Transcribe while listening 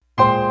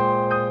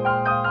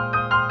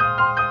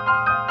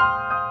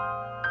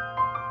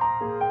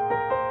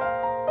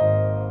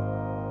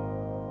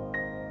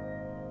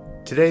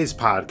Today's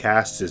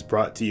podcast is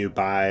brought to you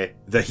by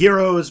The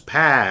Hero's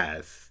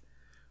Path,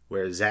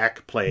 where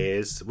Zach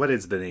plays... What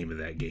is the name of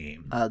that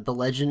game? The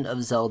Legend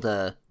of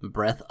Zelda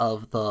Breath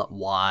of the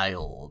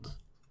Wild.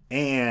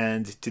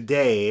 And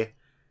today,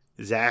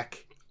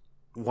 Zach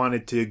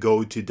wanted to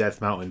go to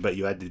Death Mountain, but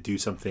you had to do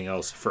something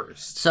else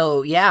first.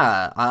 So,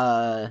 yeah,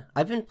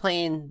 I've been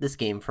playing this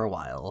game for a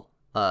while,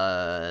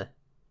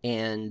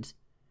 and,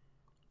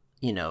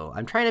 you know,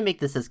 I'm trying to make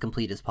this as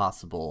complete as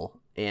possible,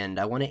 and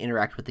I want to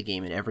interact with the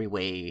game in every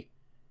way,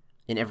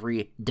 in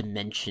every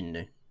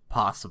dimension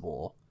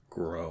possible.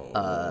 Grow.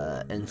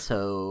 And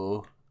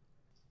so,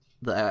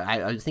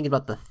 I was thinking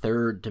about the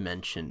third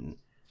dimension,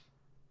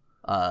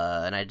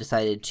 and I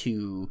decided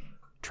to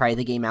try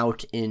the game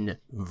out in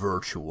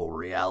virtual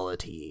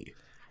reality.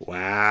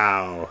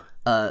 Wow.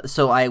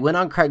 So I went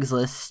on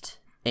Craigslist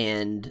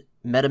and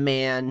met a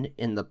man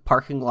in the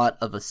parking lot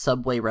of a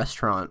Subway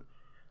restaurant,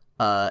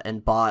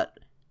 and bought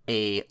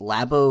a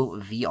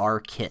Labo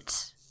VR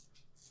kit.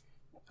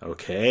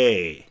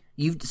 Okay.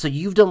 You've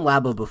done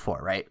Labo before,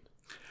 right?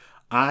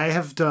 I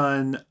have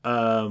done,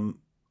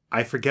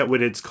 I forget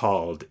what it's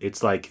called.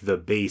 It's like the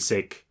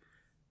basic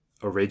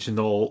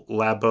original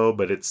Labo,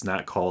 but it's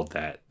not called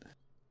that.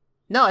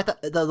 No, I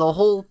thought the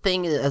whole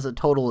thing as a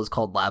total is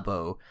called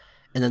Labo,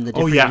 and then the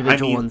different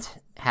individual ones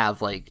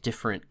have like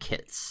different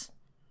kits.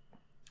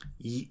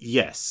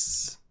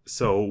 Yes.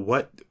 So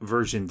what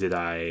version did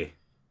I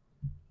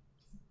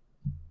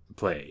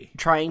play?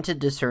 Trying to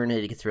discern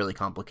it gets really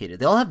complicated.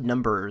 They all have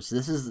numbers.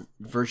 This is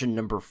version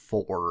number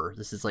 4.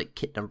 This is like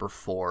kit number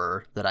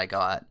 4 that I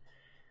got.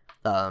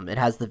 It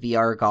has the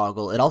VR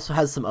goggle. It also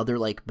has some other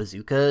like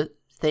bazooka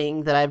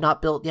thing that I have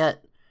not built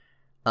yet.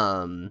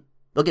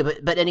 Okay,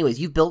 but anyways,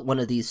 you've built one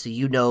of these, so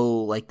you know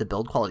like the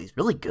build quality is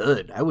really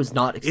good. I was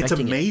not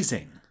expecting It's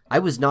amazing. I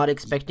was not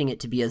expecting it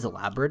to be as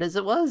elaborate as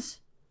it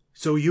was.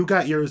 So you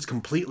got yours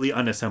completely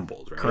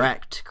unassembled,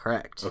 right?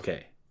 Correct.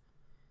 Okay.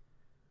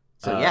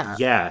 So yeah.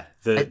 Yeah,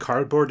 the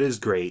cardboard is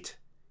great.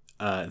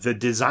 The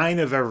design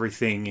of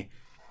everything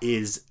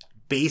is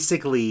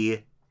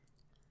basically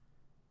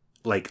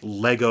like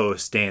Lego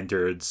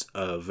standards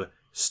of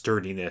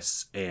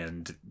sturdiness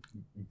and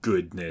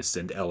goodness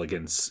and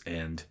elegance,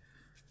 and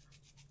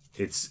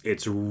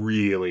it's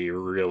really,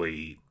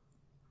 really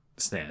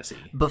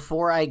snazzy.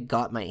 Before I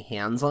got my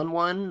hands on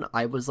one,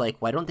 I was like,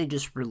 why don't they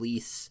just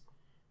release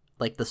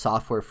like the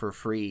software for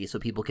free so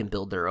people can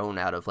build their own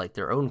out of like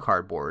their own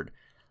cardboard?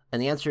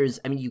 And the answer is,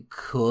 I mean, you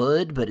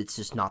could, but it's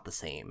just not the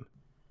same.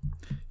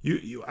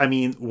 I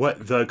mean,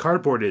 what the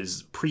cardboard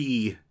is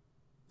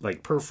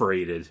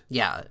perforated.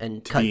 Yeah,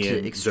 and cut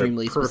to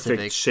extremely the perfect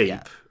specific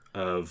shape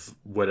of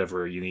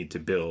whatever you need to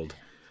build.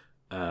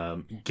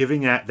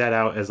 Giving that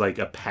out as like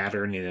a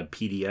pattern in a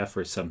PDF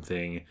or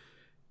something,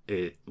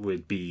 it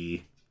would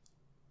be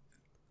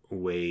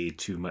way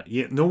too much.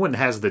 Yeah, no one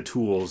has the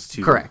tools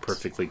to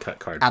perfectly cut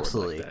cardboard.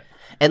 Absolutely. Like that.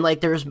 And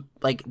like there's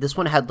like this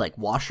one had like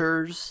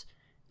washers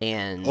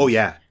and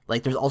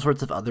like there's all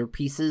sorts of other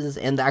pieces,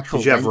 and the actual.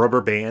 Did you have rubber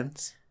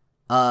bands?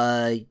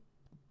 I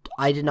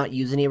did not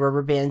use any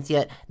rubber bands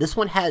yet. This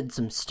one had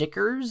some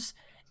stickers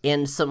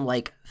and some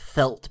like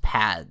felt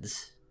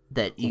pads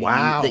that you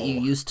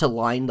use to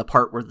line the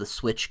part where the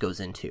switch goes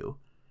into.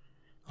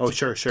 Oh,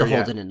 sure, to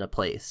hold it into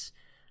place.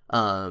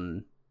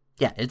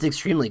 Yeah, it's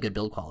extremely good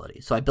build quality.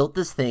 So I built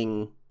this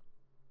thing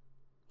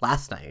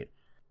last night,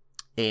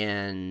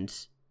 and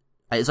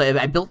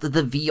I built the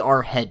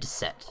VR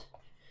headset.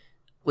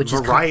 Which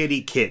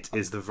Variety Kit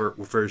is the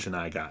version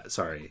I got.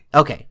 Sorry.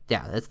 Okay,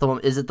 yeah, that's the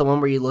one. Is it the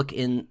one where you look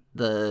in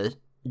the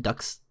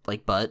duck's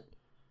like butt?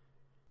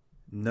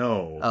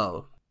 No.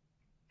 Oh.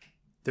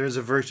 There's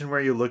a version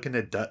where you look in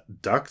a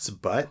duck's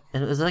butt.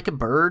 And is it like a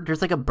bird?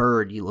 There's like a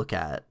bird you look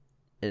at,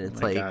 and it's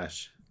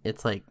gosh.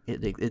 It's like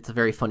it's a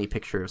very funny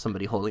picture of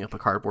somebody holding up a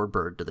cardboard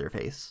bird to their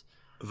face.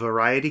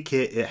 Variety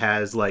Kit. It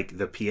has like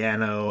the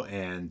piano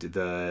and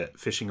the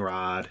fishing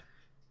rod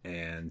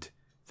and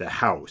the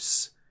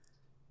house.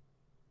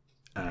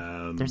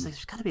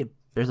 There's gotta be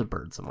there's a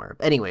bird somewhere.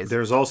 Anyways,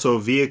 there's also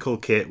Vehicle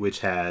Kit, which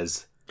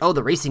has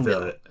the racing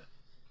wheel.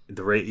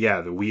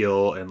 The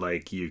wheel, and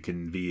like you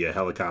can be a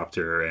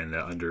helicopter and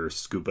an under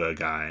scuba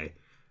guy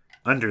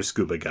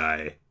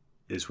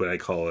is what I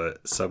call a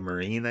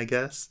submarine, I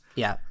guess.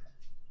 Yeah.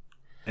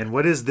 And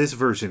what is this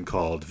version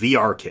called?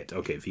 VR Kit.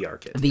 Okay,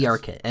 VR Kit.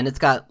 VR Kit, and it's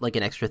got like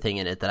an extra thing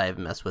in it that I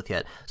haven't messed with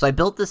yet. So I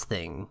built this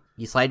thing.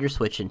 You slide your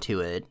Switch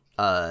into it.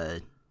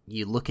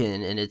 You look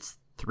in, and it's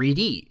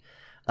 3D.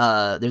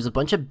 There's a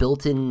bunch of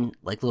built-in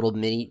like little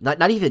mini,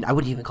 not even, I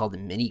wouldn't even call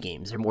them mini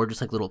games. They're more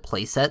just like little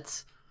play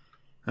sets,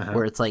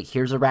 where it's like,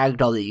 here's a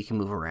ragdoll that you can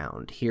move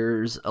around.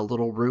 Here's a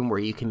little room where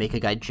you can make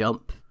a guy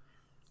jump.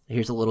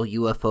 Here's a little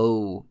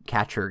UFO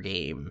catcher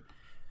game.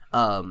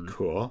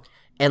 Cool.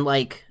 And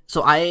like,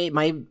 so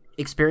my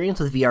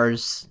experience with VR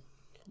is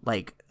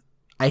like,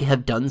 I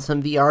have done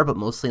some VR, but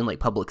mostly in like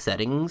public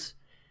settings,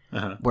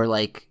 where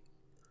like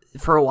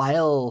for a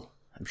while,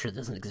 I'm sure it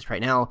doesn't exist right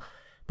now,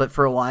 but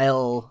for a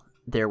while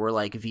there were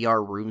like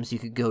VR rooms you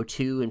could go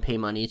to and pay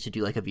money to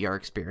do like a VR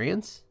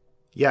experience.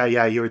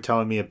 Yeah, you were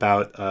telling me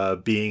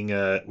about being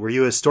a... Were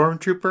you a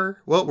stormtrooper?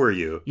 What were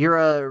you? You're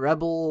a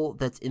rebel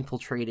that's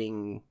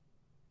infiltrating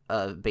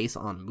a base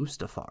on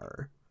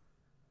Mustafar.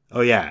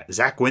 Oh, yeah.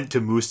 Zach went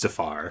to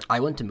Mustafar. I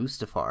went to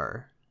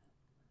Mustafar.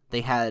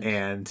 They had...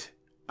 And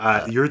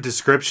your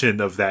description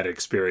of that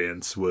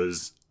experience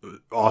was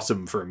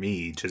awesome for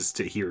me, just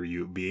to hear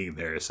you being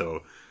there.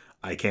 So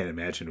I can't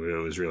imagine what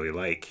it was really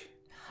like.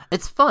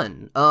 It's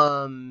fun.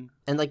 And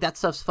like that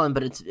stuff's fun,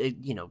 but it's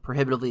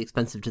prohibitively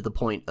expensive to the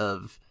point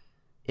of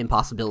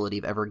impossibility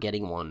of ever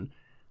getting one.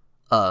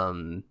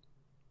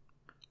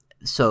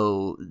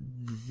 So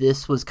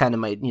this was kind of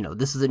my,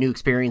 this is a new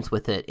experience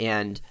with it,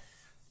 and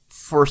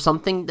for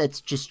something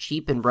that's just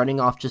cheap and running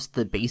off just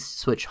the base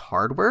Switch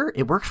hardware,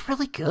 it works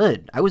really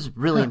good. I was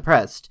really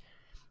impressed.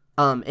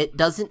 It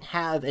doesn't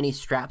have any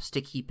straps to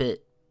keep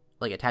it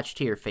like attached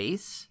to your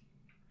face.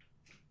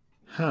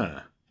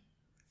 Huh.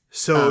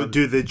 So,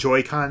 do the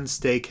Joy-Cons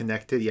stay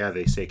connected? Yeah,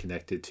 they stay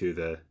connected to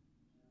the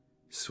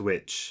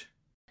Switch.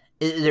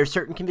 There's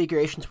certain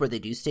configurations where they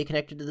do stay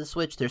connected to the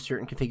Switch. There's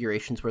certain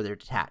configurations where they're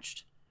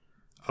detached.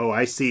 Oh,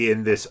 I see.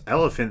 In this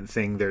elephant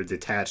thing, they're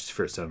detached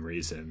for some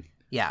reason.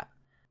 Yeah.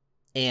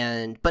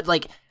 But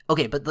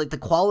the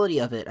quality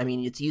of it, I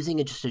mean, it's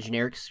using just a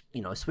generic,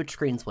 a Switch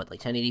screen's like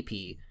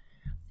 1080p.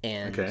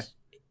 And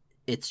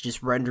it's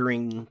just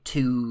rendering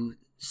two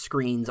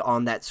screens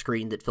on that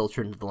screen that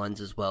filter into the lens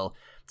as well.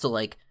 So,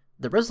 like,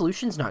 the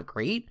resolution's not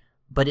great,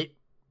 but it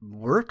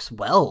works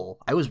well.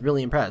 I was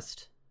really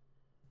impressed.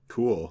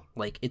 Cool.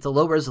 Like, it's a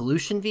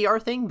low-resolution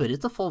VR thing, but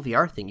it's a full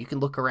VR thing. You can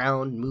look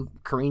around,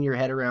 careen your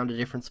head around to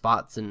different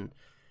spots, and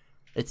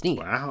it's neat.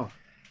 Wow.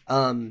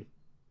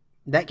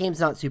 That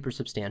game's not super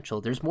substantial.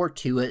 There's more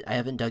to it. I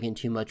haven't dug in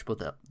too much with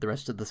the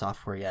rest of the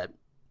software yet.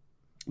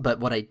 But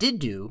what I did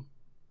do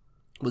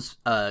was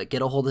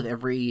get a hold of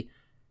every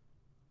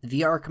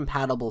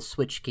VR-compatible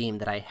Switch game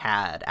that I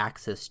had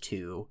access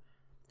to,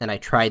 and I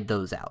tried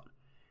those out.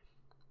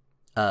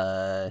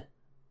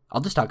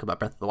 I'll just talk about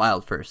Breath of the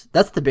Wild first.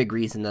 That's the big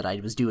reason that I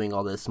was doing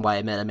all this and why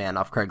I met a man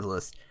off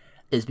Craigslist,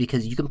 is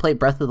because you can play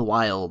Breath of the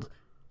Wild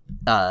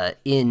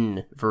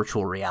in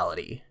virtual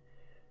reality.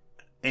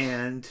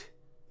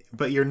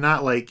 But you're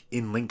not, like,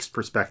 in Link's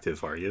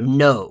perspective, are you?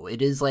 No,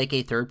 it is like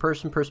a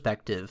third-person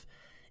perspective.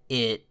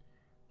 It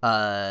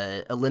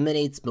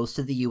eliminates most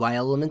of the UI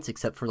elements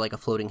except for, like, a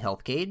floating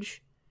health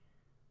gauge.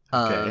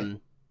 Okay.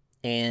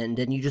 And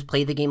then you just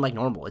play the game like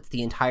normal. It's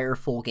the entire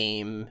full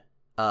game.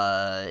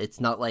 It's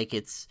not like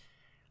it's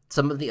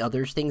some of the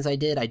other things I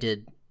did. I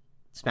did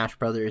Smash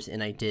Brothers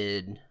and I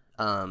did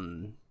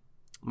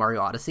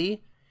Mario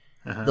Odyssey.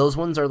 Uh-huh. Those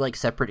ones are like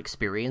separate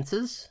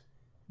experiences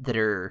that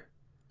are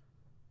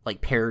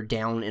like pared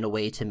down in a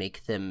way to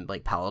make them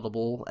like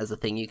palatable as a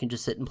thing you can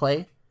just sit and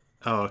play.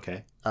 Oh,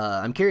 okay.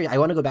 I'm curious. I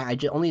want to go back.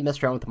 I only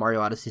messed around with the Mario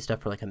Odyssey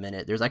stuff for like a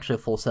minute. There's actually a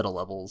full set of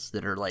levels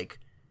that are like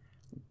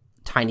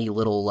tiny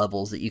little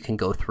levels that you can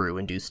go through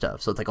and do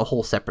stuff. So it's like a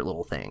whole separate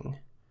little thing.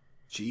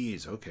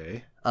 Jeez,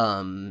 okay.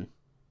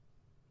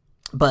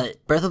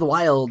 But Breath of the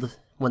Wild,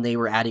 when they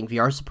were adding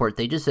VR support,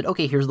 they just said,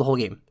 okay, here's the whole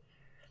game.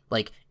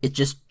 Like, it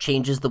just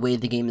changes the way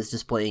the game is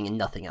displaying and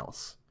nothing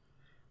else.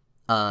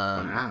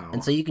 Wow.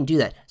 And so you can do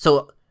that.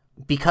 So,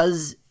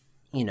 because,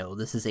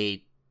 this is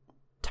a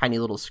tiny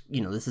little,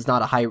 this is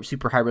not a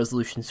super high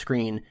resolution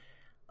screen,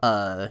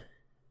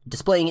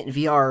 displaying it in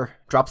VR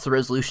drops the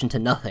resolution to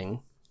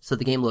nothing. So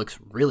the game looks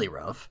really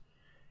rough.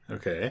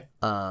 Okay.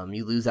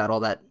 You lose out all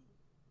that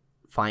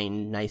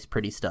fine, nice,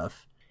 pretty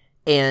stuff.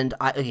 And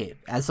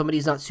as somebody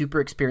who's not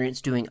super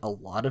experienced doing a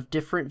lot of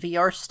different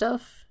VR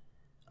stuff,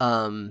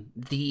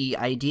 the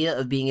idea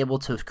of being able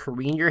to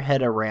careen your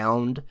head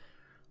around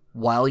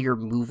while you're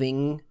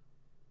moving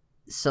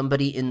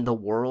somebody in the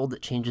world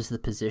that changes the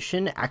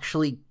position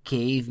actually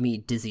gave me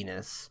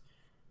dizziness.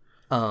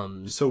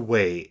 So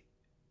wait,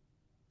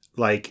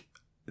 like,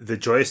 the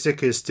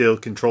joystick is still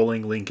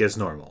controlling Link as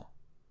normal?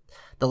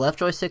 The left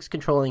joystick's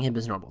controlling him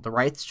as normal. The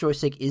right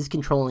joystick is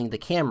controlling the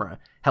camera.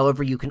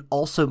 However, you can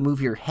also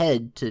move your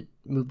head to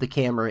move the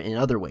camera in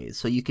other ways.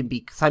 So you can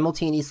be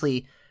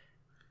simultaneously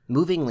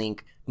moving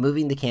Link,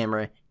 moving the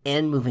camera,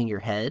 and moving your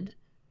head.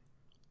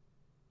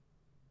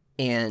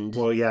 And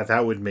well, yeah,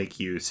 that would make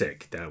you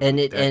sick. It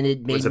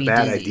made was a me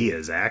bad dizzy.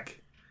 idea,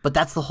 Zach. But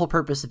that's the whole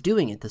purpose of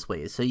doing it this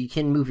way, so you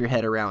can move your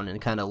head around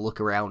and kind of look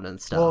around and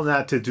stuff. Well,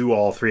 not to do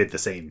all three at the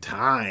same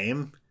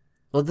time.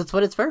 Well, that's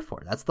what it's there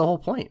for. That's the whole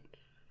point.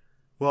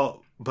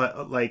 Well,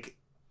 but, like,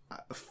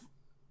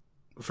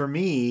 for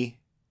me,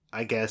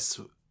 I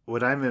guess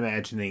what I'm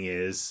imagining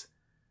is,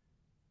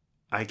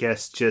 I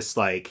guess just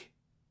like,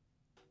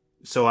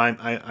 so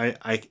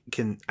I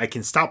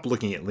can stop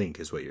looking at Link,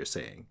 is what you're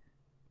saying.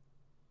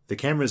 The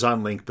camera's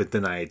on Link, but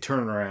then I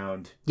turn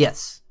around.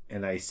 Yes.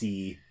 And I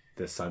see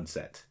the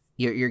sunset.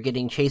 You're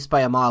getting chased by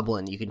a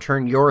moblin. You can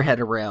turn your head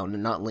around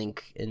and not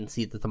Link and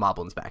see that the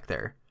moblin's back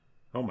there.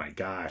 Oh my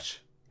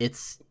gosh.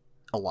 It's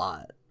a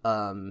lot.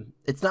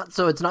 It's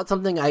not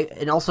something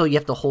and also you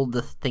have to hold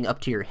the thing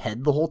up to your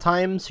head the whole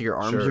time, so your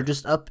arms are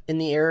just up in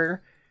the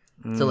air.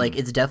 So like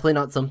it's definitely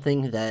not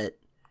something that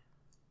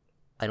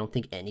I don't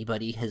think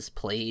anybody has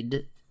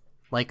played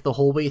like the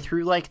whole way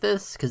through like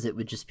this, because it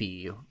would just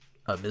be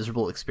a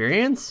miserable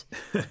experience.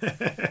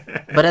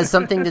 But as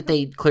something that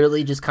they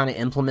clearly just kind of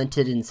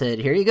implemented and said,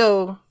 here you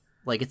go,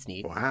 like, it's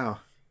neat. Wow.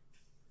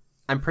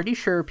 I'm pretty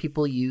sure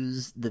people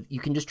use you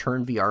can just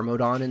turn VR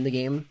mode on in the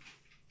game.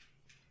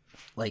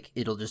 Like,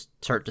 it'll just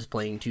start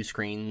displaying 2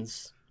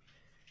 screens.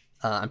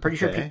 I'm pretty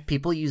sure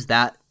people use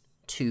that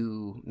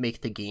to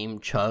make the game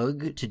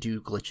chug to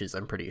do glitches,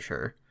 I'm pretty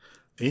sure.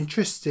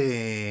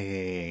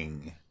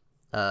 Interesting.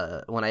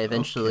 When I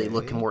eventually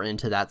look more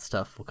into that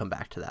stuff, we'll come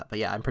back to that. But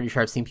yeah, I'm pretty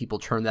sure I've seen people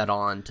turn that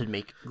on to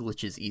make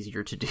glitches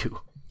easier to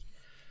do.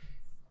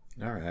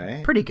 All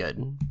right. Pretty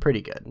good.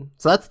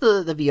 So that's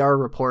the VR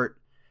report.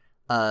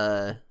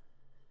 They're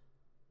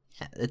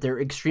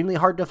extremely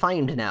hard to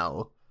find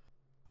now.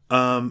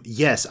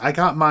 Yes, I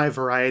got my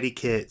variety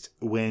kit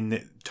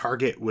when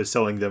Target was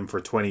selling them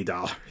for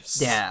 $20.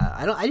 Yeah,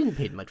 I didn't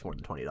pay much more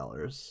than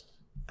 $20.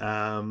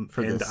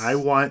 For this. I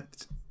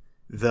want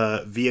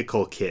the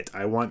vehicle kit.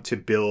 I want to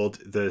build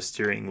the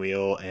steering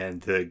wheel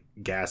and the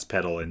gas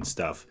pedal and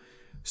stuff.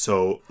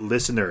 So,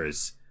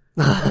 listeners,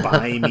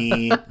 buy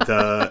me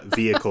the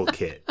vehicle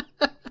kit.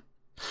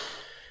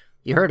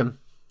 You heard him.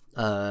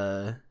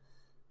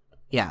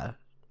 Yeah.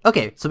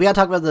 Okay, so we gotta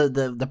talk about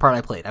the part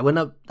I played. I went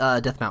up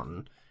Death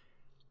Mountain,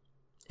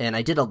 and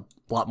I did a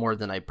lot more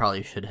than I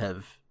probably should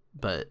have,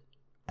 but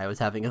I was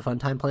having a fun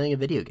time playing a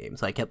video game,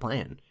 so I kept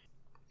playing.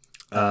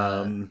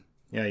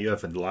 Yeah, you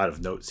have a lot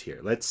of notes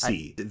here. Let's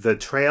see. The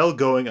trail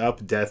going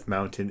up Death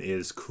Mountain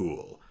is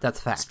cool. That's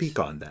fact. Speak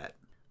on that.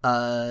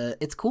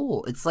 It's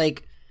cool. It's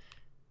like,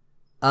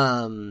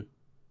 I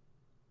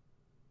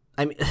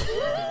mean,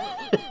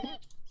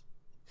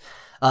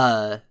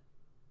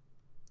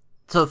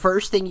 so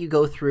first thing you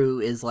go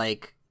through is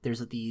like,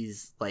 there's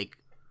these like,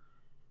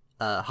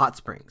 hot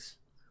springs.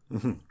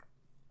 Mm-hmm.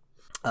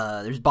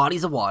 There's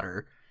bodies of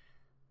water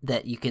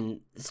that you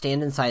can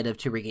stand inside of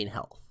to regain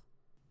health.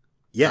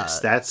 Yes,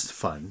 that's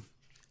fun.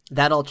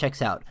 That all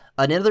checks out.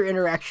 Another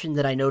interaction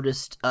that I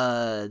noticed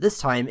this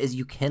time is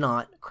you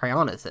cannot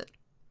cryonis it.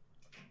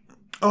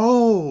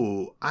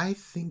 Oh, I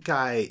think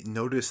I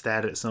noticed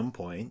that at some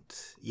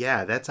point.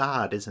 Yeah, that's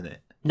odd, isn't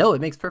it? No,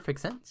 it makes perfect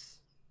sense.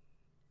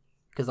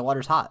 Because the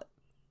water's hot.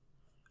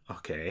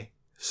 Okay.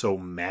 So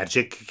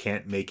magic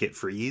can't make it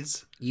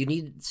freeze? You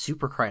need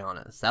super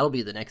cryonis. That'll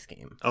be the next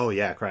game. Oh,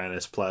 yeah,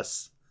 cryonis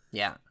plus.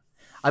 Yeah.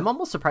 I'm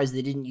almost surprised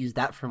they didn't use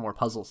that for more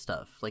puzzle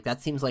stuff. Like,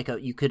 that seems like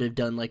you could have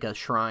done like a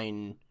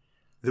shrine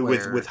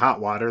with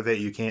hot water that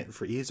you can't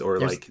freeze, or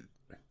like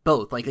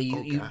both. Like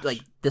you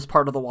like this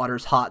part of the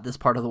water's hot, this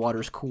part of the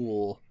water's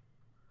cool.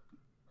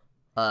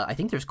 I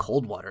think there's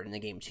cold water in the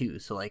game too,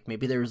 so like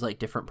maybe there's like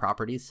different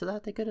properties to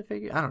that they could have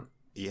figured. I don't.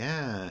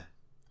 Yeah.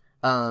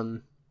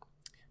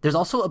 There's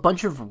also a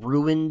bunch of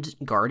ruined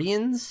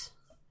guardians.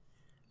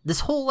 This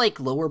whole like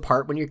lower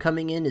part when you're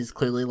coming in is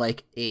clearly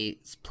like a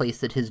place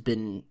that has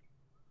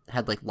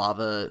had like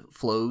lava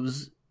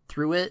flows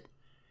through it.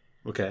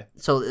 Okay.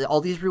 So all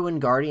these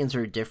ruined guardians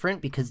are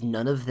different because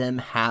none of them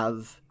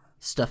have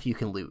stuff you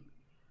can loot.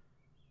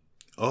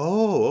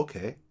 Oh,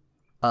 okay.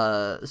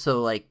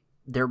 So like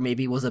there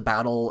maybe was a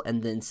battle,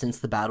 and then since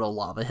the battle,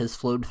 lava has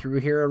flowed through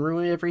here and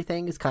ruined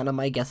everything is kind of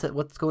my guess at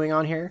what's going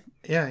on here.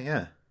 Yeah,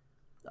 yeah.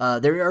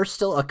 There are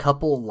still a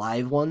couple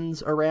live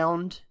ones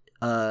around,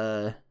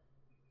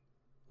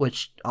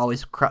 which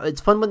always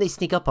it's fun when they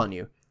sneak up on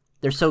you.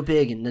 They're so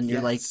big, and then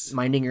you're like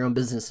minding your own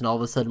business, and all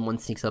of a sudden one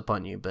sneaks up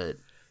on you. But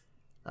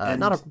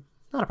not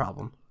a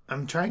problem.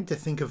 I'm trying to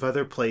think of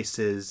other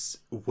places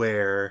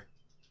where,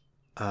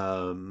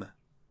 kind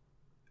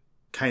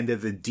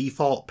of the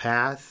default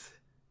path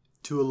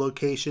to a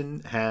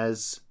location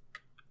has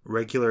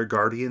regular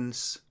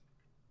guardians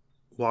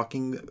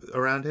walking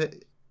around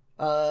it.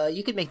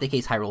 You could make the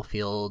case Hyrule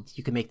Field.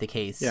 You could make the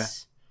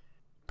case,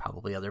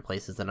 probably other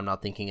places that I'm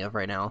not thinking of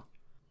right now.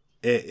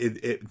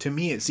 It to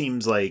me, it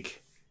seems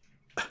like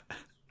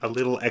a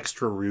little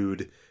extra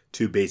rude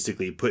to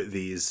basically put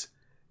these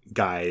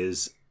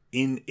guys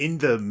in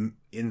the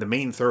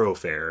main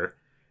thoroughfare,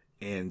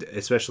 and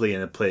especially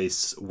in a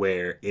place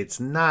where it's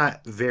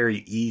not very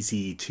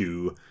easy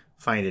to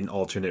find an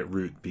alternate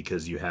route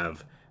because you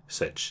have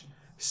such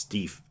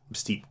steep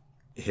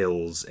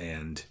hills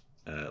and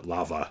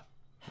lava,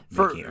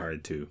 making it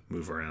hard to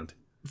move around.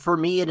 For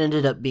me, it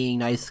ended up being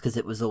nice because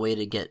it was a way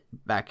to get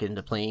back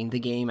into playing the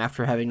game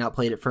after having not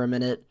played it for a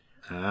minute.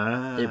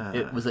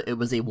 It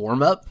was a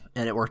warm up,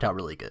 and it worked out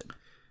really good.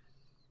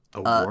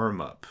 A warm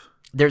up.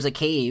 There's a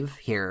cave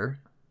here.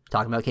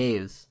 Talking about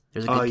caves.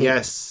 There's a good cave.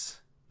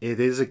 Yes, it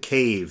is a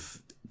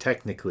cave.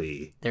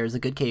 Technically, there's a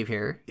good cave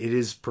here. It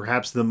is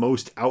perhaps the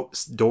most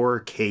outdoor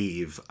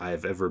cave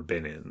I've ever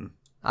been in.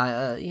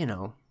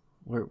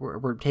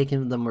 We're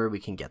taking them where we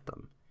can get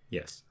them.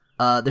 Yes.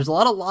 There's a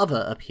lot of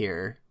lava up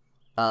here,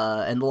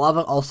 and the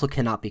lava also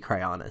cannot be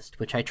cryonised,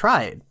 which I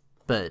tried,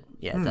 but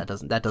yeah,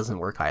 that doesn't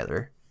work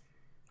either.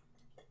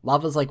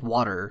 Lava's like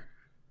water,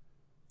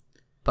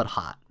 but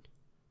hot.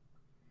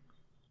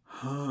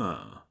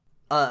 Huh.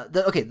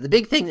 The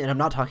big thing that I'm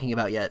not talking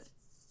about yet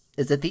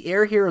is that the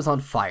air here is on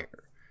fire.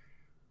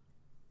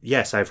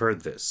 Yes, I've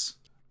heard this.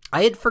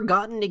 I had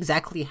forgotten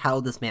exactly how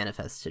this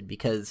manifested,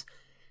 because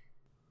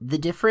the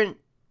different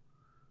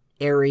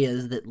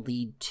areas that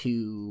lead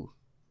to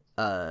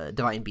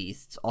divine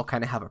beasts all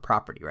kind of have a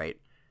property, right?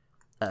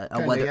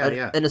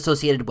 An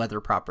associated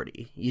weather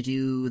property. You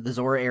do the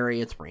Zora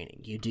area, it's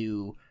raining. You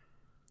do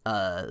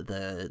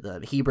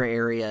the Hebra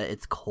area,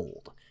 it's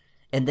cold.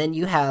 And then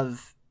you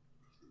have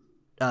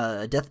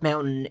Death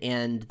Mountain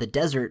and the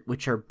desert,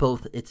 which are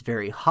both, it's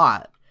very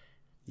hot.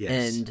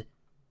 Yes. And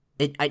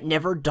it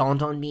never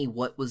dawned on me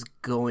what was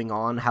going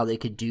on, how they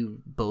could do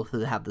both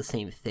have the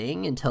same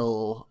thing,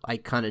 until I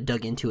kind of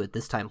dug into it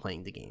this time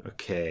playing the game.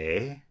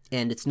 Okay.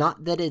 And it's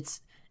not that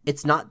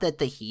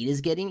the heat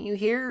is getting you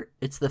here,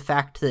 it's the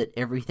fact that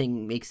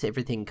everything makes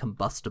everything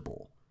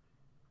combustible.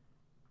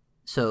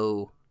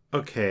 So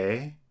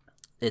okay.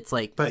 It's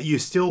like, but you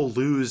still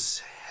lose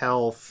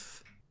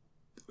health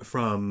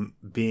from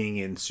being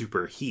in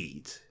super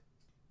heat.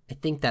 I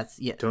think that's,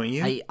 yeah. Don't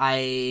you?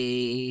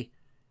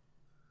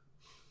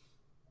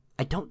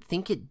 I don't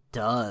think it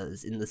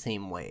does in the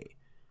same way,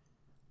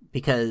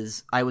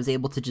 because I was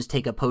able to just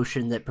take a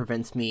potion that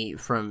prevents me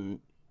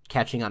from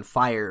catching on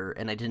fire,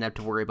 and I didn't have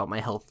to worry about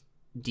my health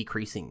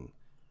decreasing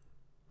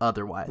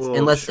otherwise, well,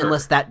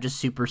 unless that just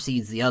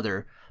supersedes the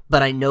other.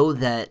 But I know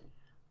that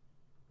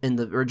in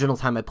the original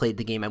time I played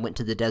the game, I went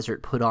to the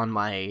desert, put on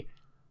my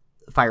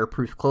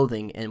fireproof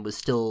clothing, and was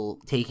still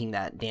taking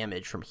that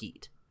damage from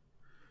heat.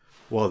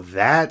 Well,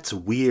 that's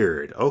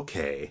weird.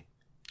 Okay.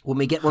 When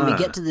we get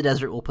to the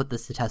desert, we'll put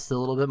this to test a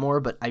little bit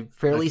more, but I'm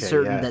fairly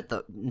certain that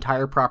the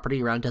entire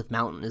property around Death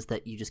Mountain is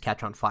that you just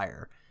catch on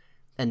fire,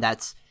 and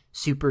that's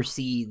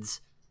supersedes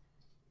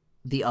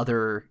the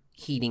other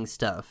heating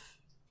stuff.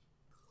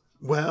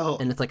 Well,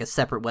 and it's like a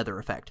separate weather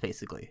effect,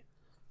 basically.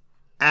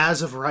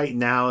 As of right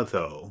now,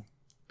 though,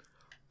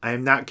 I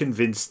am not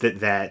convinced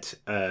that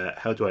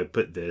how do I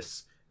put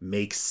this,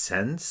 makes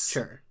sense.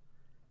 Sure.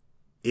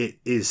 It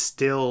is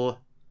still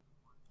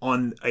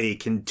on a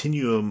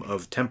continuum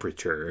of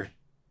temperature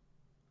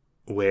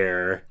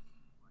where,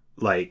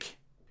 like,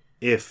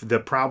 if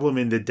the problem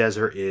in the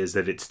desert is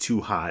that it's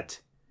too hot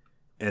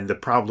and the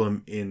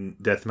problem in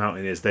Death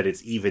Mountain is that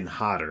it's even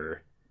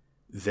hotter,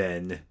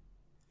 then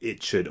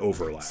it should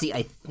overlap. See,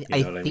 I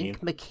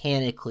think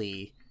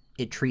mechanically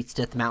it treats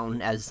Death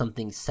Mountain as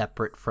something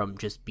separate from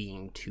just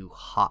being too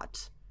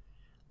hot,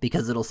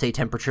 because it'll say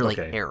temperature like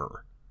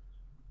error.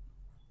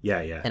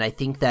 Yeah. And I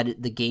think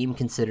that the game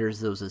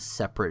considers those as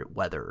separate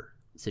weather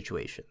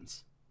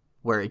situations,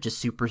 where it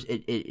just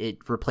it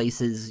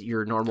replaces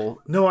your normal.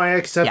 No, I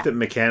accept that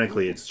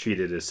mechanically it's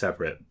treated as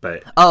separate,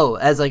 but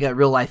as like a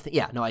real life.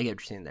 Yeah, no, I get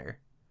what you're saying there.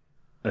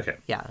 Okay.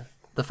 Yeah,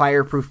 the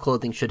fireproof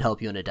clothing should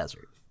help you in a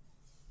desert.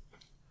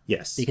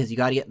 Yes, because you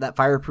got to get that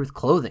fireproof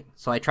clothing.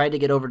 So I tried to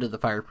get over to the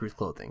fireproof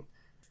clothing.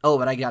 Oh,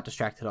 but I got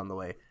distracted on the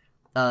way.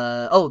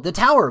 The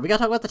tower. We got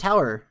to talk about the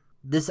tower.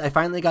 I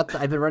finally got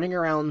I've been running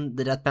around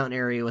the Death Mountain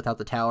area without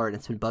the tower, and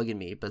it's been bugging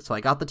me. But so I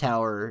got the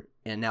tower,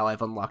 and now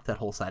I've unlocked that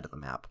whole side of the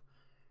map.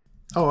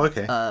 Oh,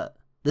 okay.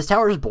 This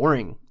tower is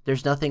boring.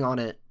 There's nothing on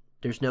it.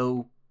 There's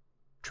no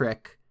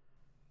trick.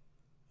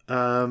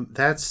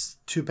 That's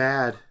too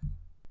bad.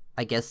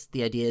 I guess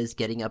the idea is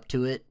getting up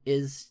to it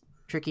is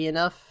tricky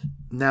enough.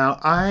 Now,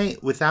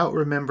 without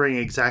remembering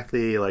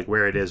exactly like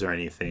where it is or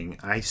anything,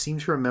 I seem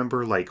to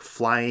remember like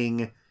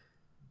flying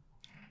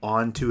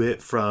onto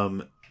it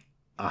from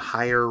a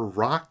higher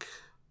rock.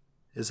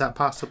 Is that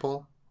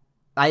possible?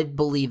 I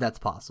believe that's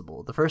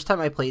possible. The first time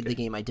I played the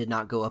game, I did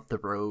not go up the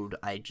road.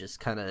 I just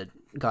kind of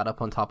got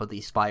up on top of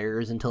these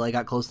spires until I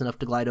got close enough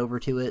to glide over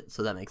to it,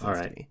 so that makes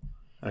sense to me.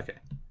 Okay.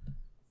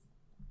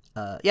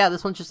 Yeah,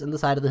 this one's just in the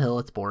side of the hill.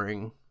 It's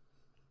boring.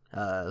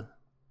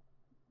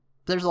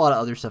 There's a lot of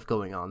other stuff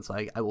going on, so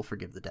I will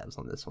forgive the devs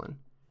on this one.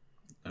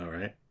 All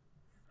right.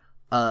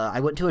 I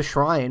went to a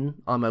shrine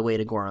on my way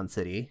to Goron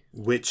City.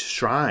 Which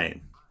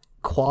shrine?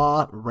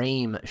 Qua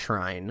Rame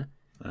Shrine.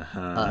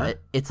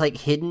 It's like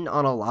hidden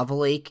on a lava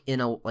lake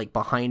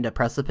behind a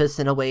precipice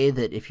in a way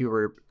that if you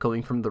were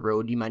going from the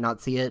road, you might not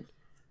see it.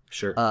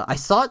 Sure. I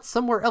saw it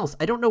somewhere else.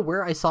 I don't know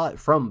where I saw it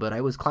from, but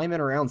I was climbing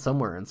around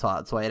somewhere and saw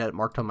it, so I had it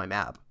marked on my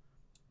map.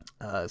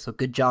 So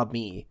good job,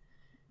 me.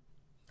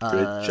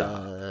 Good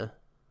job.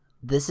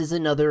 This is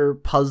another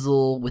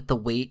puzzle with the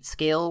weight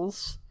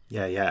scales.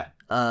 Yeah.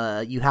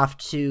 You have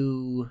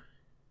to,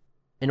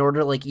 in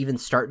order to like even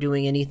start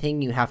doing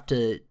anything, you have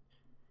to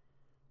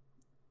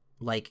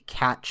like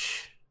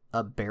catch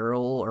a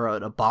barrel or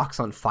a box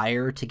on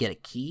fire to get a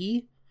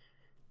key.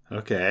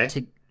 Okay.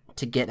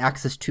 To get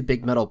access to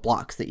big metal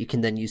blocks that you can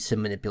then use to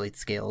manipulate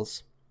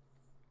scales.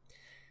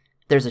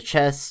 There's a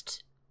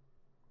chest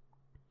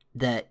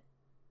that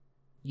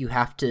you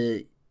have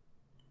to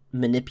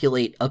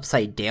manipulate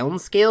upside down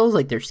scales,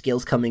 like there's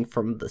scales coming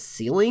from the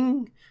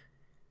ceiling.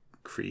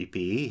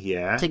 Creepy,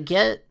 yeah. To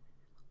get,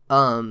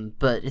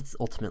 but it's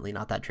ultimately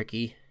not that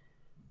tricky.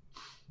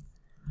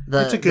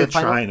 It's a good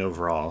shrine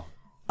overall.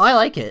 I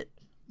like it.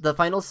 The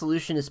final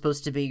solution is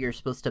supposed to be you're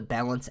supposed to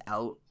balance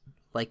out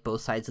like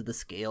both sides of the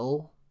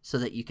scale so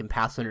that you can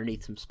pass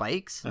underneath some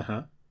spikes.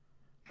 Uh-huh.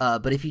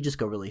 But if you just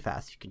go really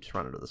fast, you can just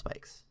run under the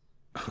spikes.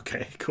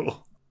 Okay,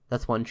 cool.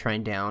 That's one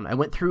shrine down. I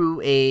went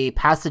through a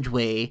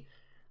passageway,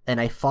 and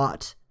I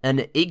fought an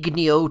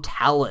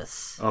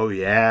Igneo-Talus. Oh,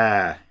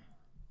 yeah.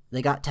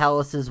 They got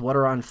Taluses what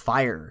are on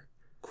fire.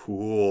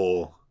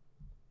 Cool.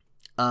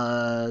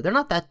 They're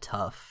not that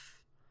tough.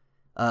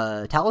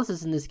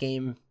 Taluses in this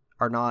game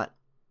are not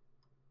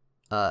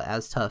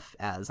as tough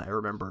as I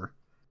remember.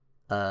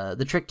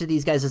 The trick to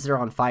these guys is they're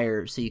on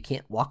fire, so you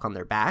can't walk on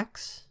their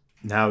backs.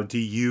 Now, do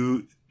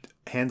you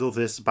handle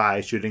this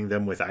by shooting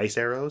them with ice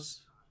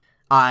arrows?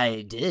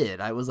 I did.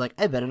 I was like,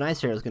 I bet an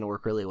ice arrow is going to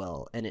work really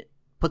well, and it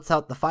puts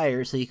out the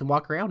fire so you can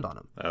walk around on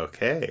them.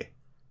 Okay.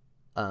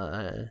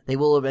 They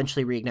will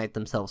eventually reignite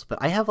themselves, but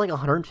I have like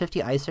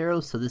 150 ice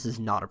arrows, so this is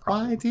not a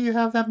problem. Why do you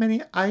have that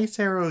many ice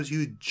arrows,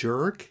 you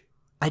jerk?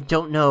 I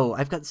don't know.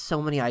 I've got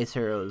so many ice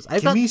arrows.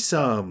 Give me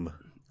some.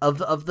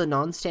 Of the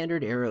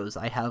non-standard arrows,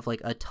 I have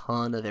like a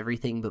ton of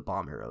everything but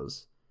bomb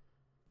arrows.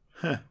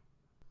 Huh.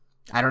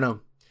 I don't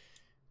know.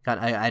 God,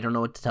 I don't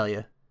know what to tell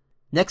you.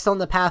 Next on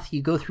the path,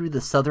 you go through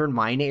the southern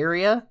mine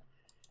area.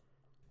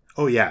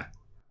 Oh, yeah.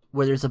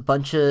 Where there's a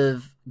bunch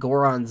of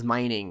Gorons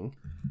mining.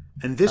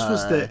 And this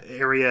was the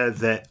area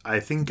that I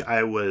think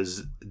I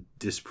was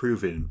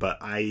disproven, but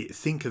I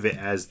think of it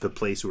as the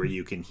place where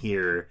you can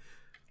hear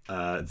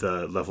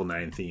the level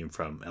 9 theme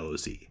from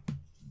LOC.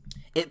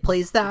 It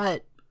plays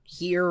that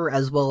here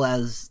as well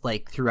as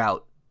like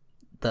throughout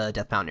the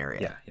Death Mountain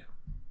area. Yeah, yeah.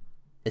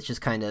 It's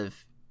just kind of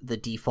the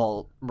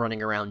default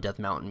running around Death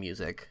Mountain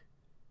music.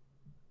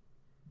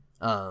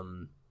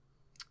 The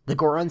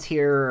Gorons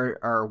here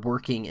are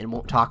working and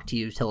won't talk to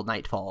you till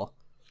nightfall.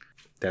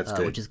 That's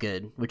good. Which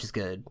is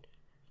good.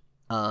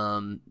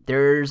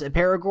 There's a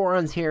pair of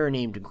Gorons here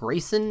named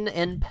Grayson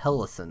and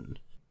Pellison,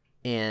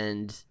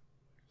 and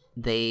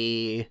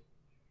they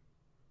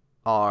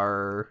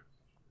are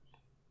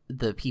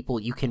the people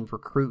you can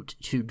recruit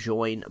to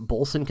join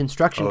Bolson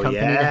Construction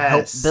Company to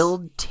help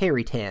build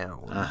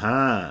Terrytown.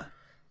 Uh-huh.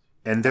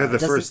 And they're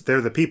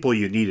they're the people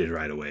you needed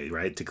right away,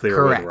 right? To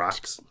clear away the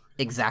rocks.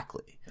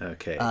 Exactly.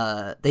 Okay.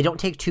 They don't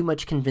take too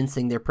much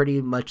convincing. They're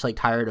pretty much like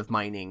tired of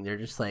mining. They're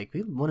just like,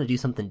 we want to do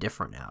something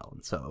different now.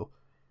 And so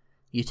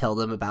you tell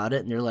them about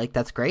it and they're like,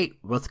 that's great.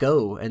 Let's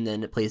go. And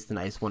then it plays the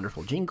nice,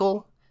 wonderful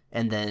jingle.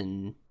 And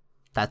then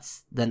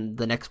then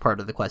the next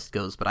part of the quest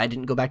goes. But I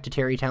didn't go back to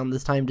Terrytown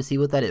this time to see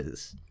what that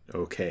is.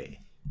 Okay.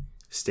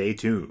 Stay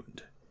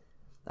tuned.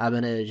 I'm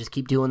going to just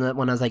keep doing that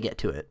one as I get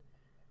to it.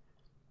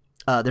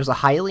 There's a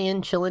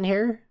Hylian chilling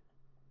here.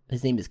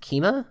 His name is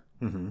Kima.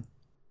 Mm-hmm.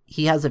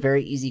 He has a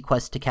very easy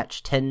quest to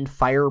catch 10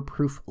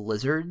 fireproof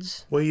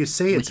lizards. Well, you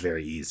say it's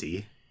very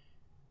easy.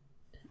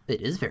 It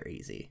is very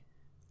easy.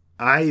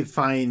 I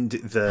find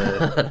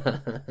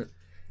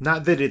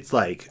not that it's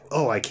like,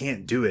 oh, I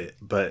can't do it,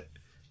 but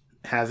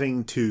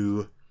having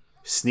to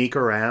sneak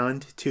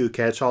around to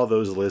catch all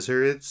those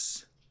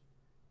lizards,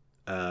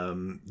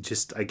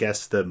 just, I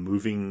guess, the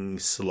moving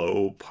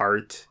slow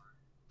part.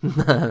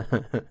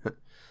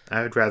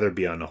 I would rather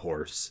be on a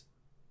horse.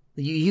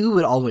 You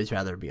would always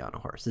rather be on a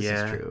horse. This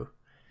is true.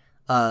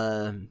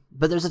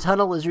 But there's a ton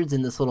of lizards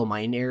in this little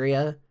mine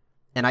area,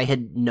 and I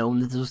had known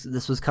that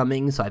this was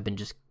coming, so I've been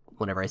just,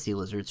 whenever I see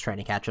lizards, trying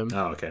to catch them.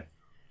 Oh, okay.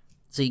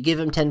 So you give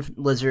him 10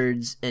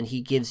 lizards, and he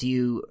gives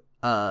you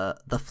the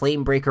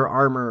Flamebreaker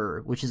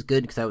armor, which is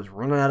good because I was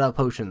running out of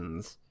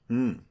potions.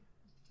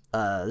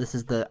 This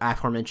is the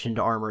aforementioned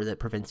armor that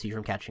prevents you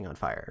from catching on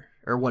fire,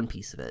 or one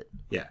piece of it.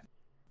 Yeah.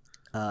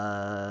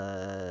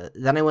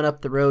 Then I went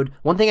up the road.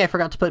 One thing I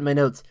forgot to put in my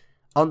notes,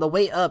 on the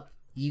way up,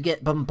 you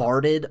get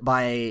bombarded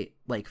by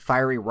like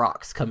fiery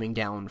rocks coming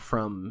down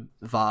from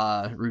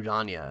Va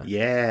Rudania.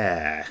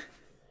 Yeah.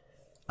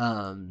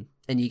 And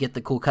you get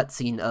the cool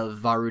cutscene of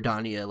Va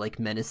Rudania like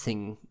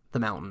menacing the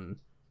mountain.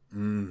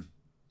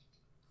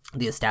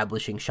 The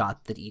establishing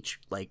shot that each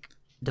like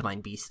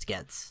divine beast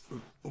gets.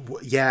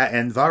 Yeah,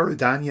 and Va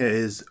Rudania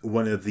is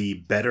one of the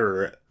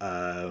better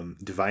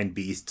divine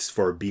beasts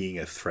for being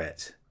a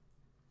threat.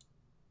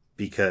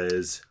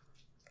 Because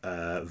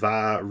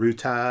Va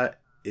Ruta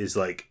is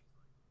like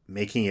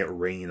making it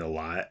rain a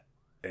lot,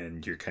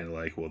 and you're kind of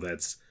like, well,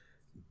 that's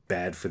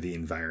bad for the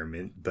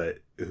environment, but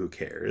who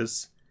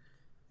cares?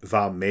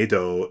 Va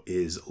Medo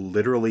is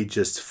literally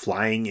just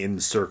flying in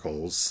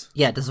circles.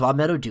 Yeah, does Va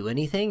Medo do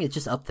anything? It's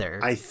just up there.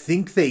 I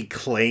think they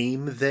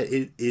claim that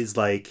it is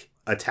like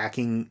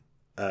attacking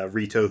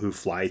Rito who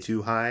fly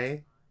too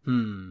high.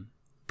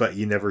 But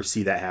you never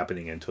see that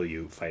happening until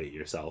you fight it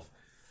yourself.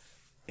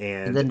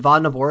 And then Va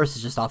Naboris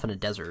is just off in a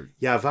desert.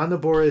 Yeah, Va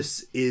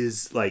Naboris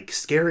is like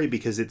scary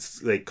because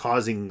it's like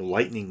causing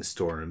lightning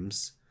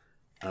storms.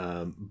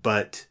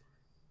 But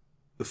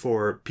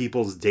for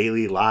people's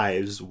daily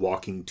lives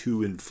walking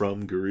to and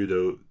from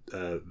Gerudo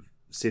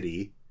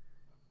City,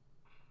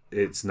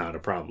 it's not a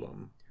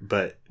problem.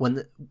 But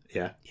when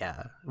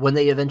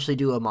they eventually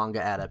do a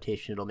manga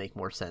adaptation, it'll make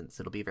more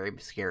sense. It'll be very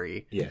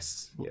scary.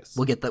 Yes.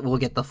 We'll get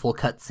the full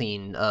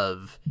cutscene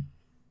of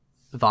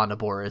Va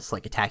Naboris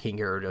like attacking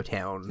Gerudo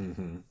Town.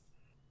 Mm-hmm.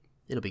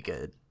 It'll be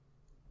good.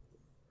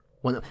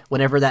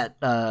 Whenever that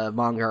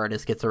manga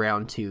artist gets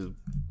around to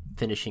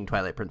finishing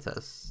Twilight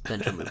Princess,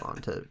 then she'll move on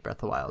to Breath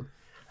of the Wild.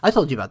 I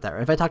told you about that. Right?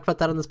 Have I talked about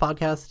that on this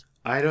podcast?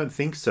 I don't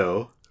think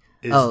so.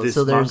 Is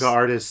this manga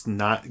artist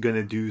not going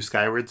to do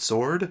Skyward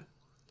Sword?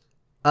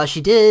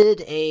 She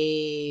did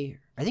I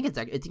think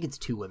it's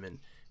two women,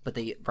 but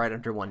they write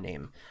under one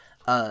name.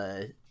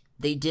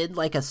 They did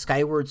like a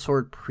Skyward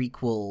Sword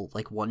prequel,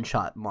 like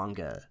one-shot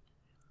manga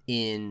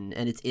and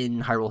it's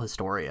in Hyrule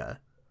Historia.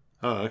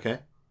 Oh, okay.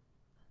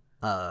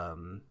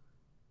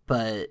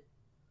 But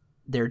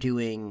they're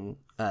doing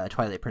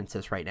Twilight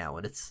Princess right now,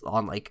 and it's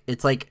on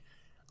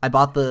I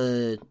bought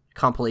the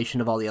compilation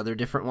of all the other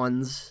different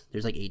ones.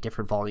 There's like 8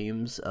 different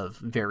volumes of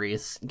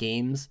various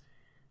games,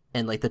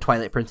 and like the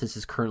Twilight Princess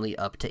is currently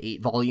up to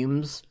 8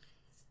 volumes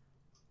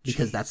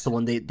because that's the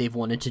one they've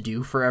wanted to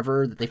do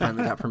forever, that they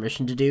finally got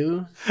permission to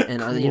do.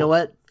 And cool. You know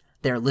what?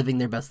 They're living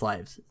their best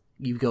lives.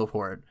 You go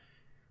for it.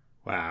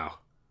 Wow.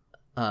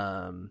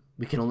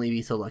 We can only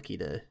be so lucky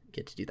to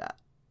get to do that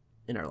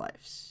in our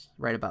lives.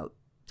 Right about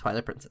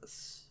Twilight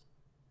Princess.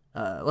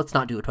 Let's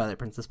not do a Twilight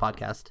Princess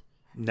podcast.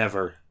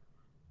 Never.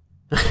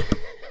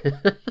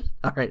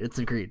 All right, it's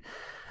agreed.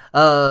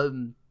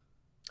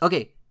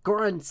 Okay,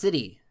 Goron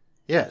City.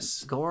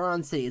 Yes.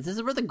 Goron City. This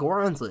is where the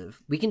Gorons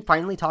live. We can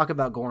finally talk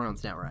about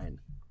Gorons now, Ryan.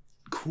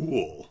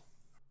 Cool.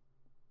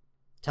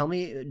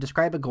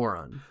 Describe a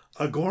Goron.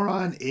 A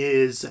Goron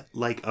is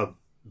like a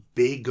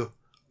big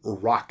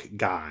rock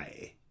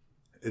guy.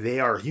 They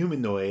are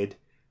humanoid.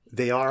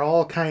 They are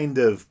all kind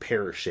of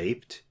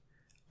pear-shaped.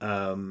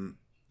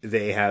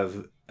 They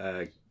have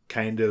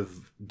kind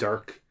of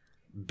dark,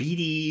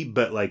 beady,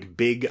 but like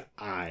big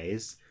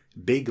eyes,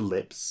 big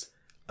lips,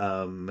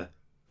 kind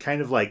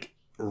of like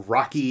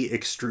rocky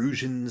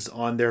extrusions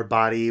on their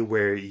body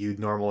where you'd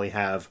normally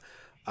have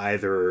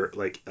either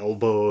like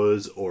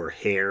elbows or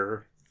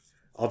hair.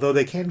 Although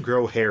they can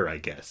grow hair, I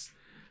guess.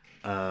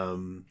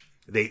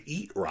 They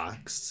eat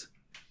rocks,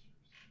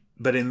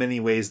 but in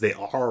many ways they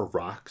are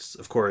rocks.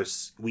 Of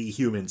course, we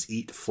humans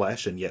eat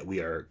flesh, and yet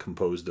we are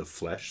composed of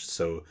flesh,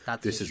 so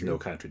this is no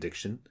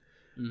contradiction.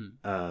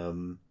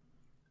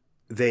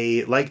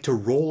 They like to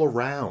roll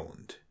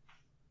around.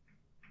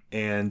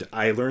 And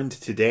I learned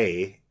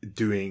today,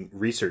 doing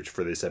research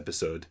for this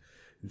episode,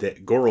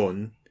 that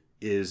Goron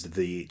is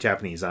the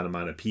Japanese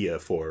onomatopoeia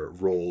for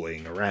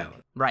rolling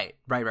around. Right.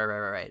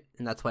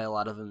 And that's why a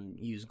lot of them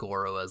use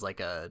Goro as like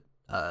a...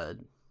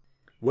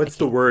 What's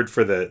the word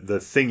for the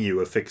thing you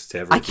affix to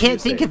everything? I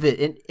can't think of it.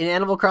 In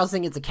Animal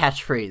Crossing, it's a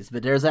catchphrase,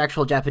 but there's an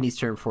actual Japanese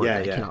term for it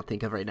that I cannot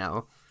think of right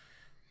now.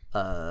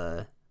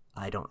 I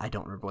don't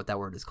remember what that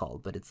word is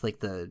called, but it's like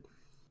the...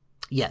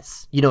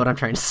 Yes, you know what I'm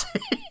trying to say.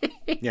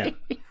 Yeah.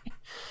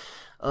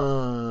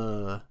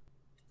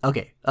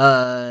 Okay.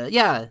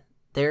 Yeah,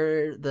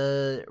 they're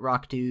the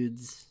rock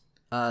dudes.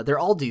 They're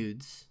all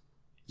dudes.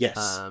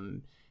 Yes.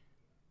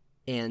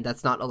 And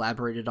that's not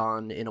elaborated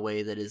on in a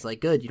way that is like,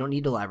 good, you don't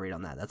need to elaborate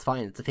on that. That's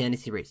fine. It's a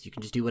fantasy race. You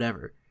can just do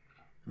whatever.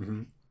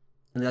 Mm-hmm.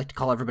 And they like to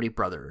call everybody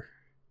brother.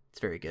 It's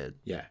very good.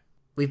 Yeah.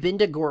 We've been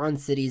to Goron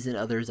cities in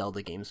other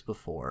Zelda games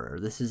before.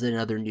 This is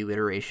another new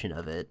iteration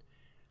of it.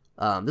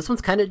 This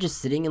one's kind of just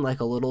sitting in like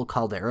a little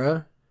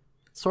caldera,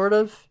 sort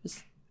of.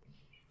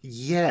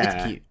 Yeah.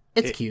 It's cute.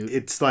 It's cute.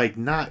 It's like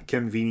not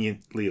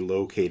conveniently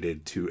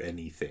located to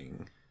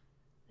anything.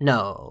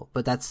 No,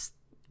 but that's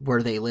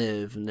where they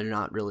live, and they're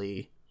not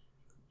really...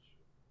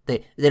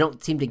 They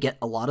don't seem to get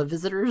a lot of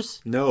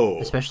visitors. No.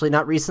 Especially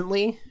not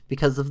recently,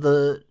 because of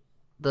the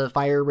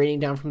fire raining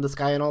down from the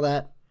sky and all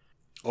that.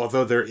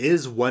 Although there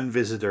is one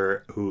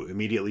visitor who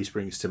immediately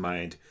springs to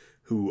mind,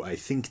 who I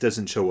think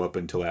doesn't show up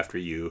until after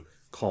you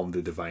calm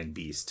the divine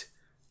beast.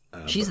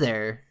 She's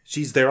there.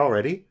 She's there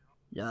already?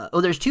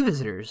 There's 2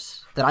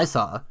 visitors that I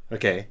saw.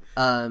 Okay.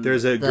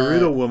 There's a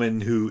Gerudo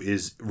woman who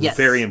is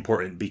very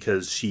important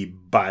because she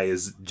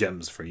buys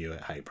gems for you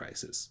at high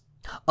prices.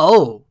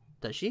 Oh,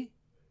 does she?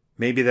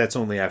 Maybe that's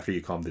only after you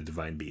calm the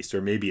divine beast,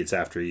 or maybe it's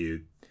after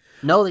you...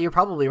 No, you're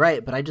probably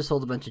right, but I just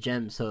sold a bunch of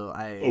gems, so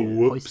I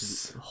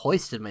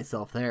hoisted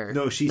myself there.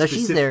 No,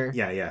 she's there.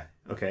 Yeah.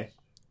 Okay.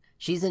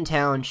 She's in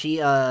town.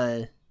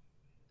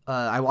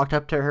 I walked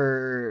up to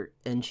her,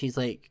 and she's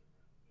like,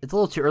 it's a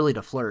little too early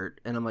to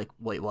flirt. And I'm like,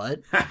 wait,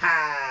 what?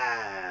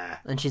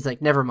 And she's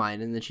like, never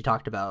mind. And then she's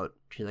like,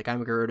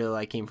 I'm a Gerudo.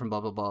 I came from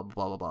blah, blah, blah,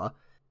 blah, blah, blah.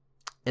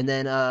 And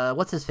then,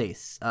 what's his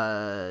face?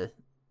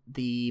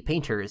 The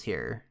painter is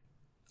here.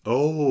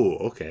 Oh,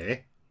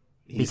 okay.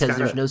 Because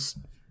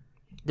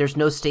there's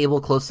no stable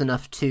close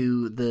enough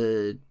to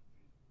the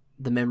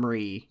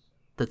memory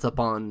that's up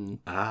on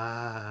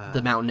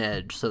the mountain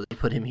edge, so they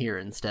put him here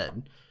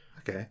instead.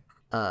 Okay.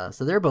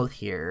 So they're both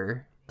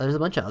here. There's a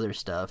bunch of other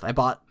stuff. I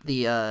bought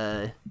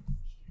the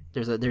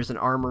there's an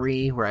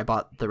armory where I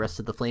bought the rest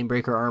of the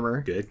Flamebreaker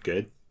armor.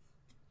 Good.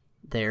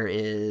 There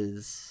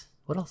is...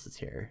 What else is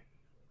here?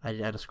 I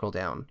had to scroll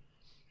down.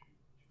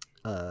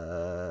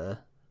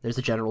 There's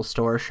a general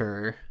store,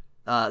 sure.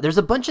 There's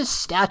a bunch of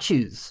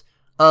statues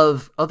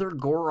of other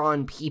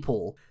Goron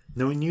people.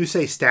 Now, when you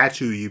say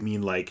statue, you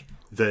mean like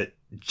the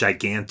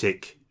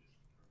gigantic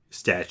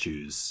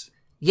statues.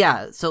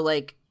 Yeah, so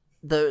like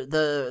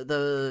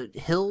the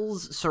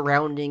hills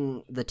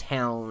surrounding the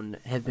town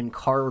have been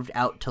carved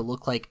out to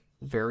look like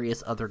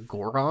various other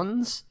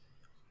Gorons.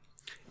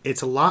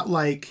 It's a lot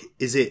like,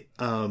 is it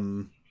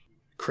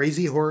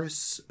Crazy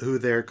Horse, who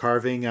they're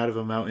carving out of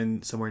a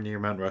mountain somewhere near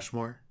Mount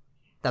Rushmore?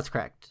 That's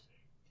correct.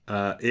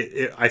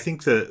 I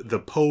think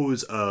the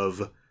pose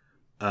of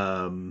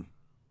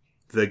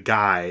the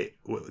guy,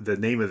 the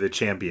name of the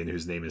champion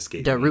whose name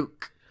escaped me.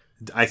 Daruk.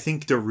 I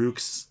think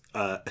Daruk's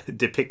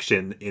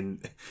depiction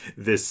in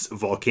this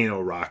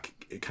volcano rock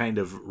kind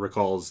of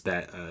recalls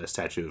that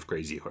statue of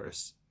Crazy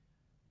Horse.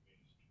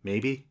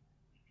 Maybe?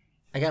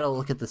 I gotta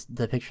look at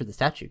the picture of the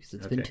statue because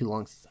it's been too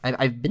long since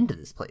I've been to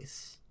this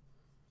place.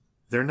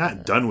 They're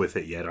not done with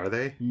it yet, are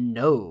they?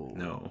 No.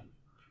 No.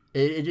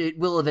 It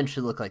will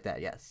eventually look like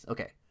that, yes.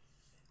 Okay.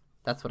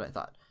 That's what I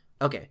thought.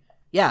 Okay.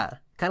 Yeah,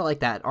 kind of like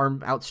that,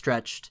 arm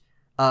outstretched.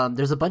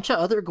 There's a bunch of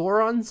other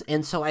Gorons,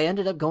 and so I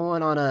ended up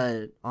going on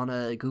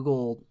a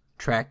Google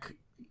trek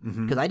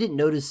because I didn't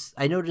notice.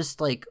 I noticed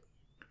like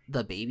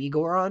the baby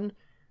Goron,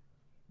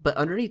 but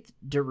underneath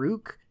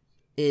Daruk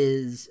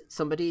is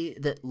somebody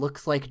that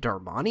looks like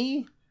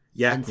Darmani.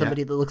 Yeah, and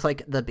somebody that looks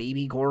like the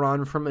baby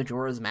Goron from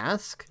Majora's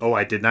Mask. Oh,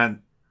 I did not.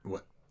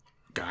 What?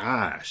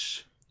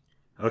 Gosh.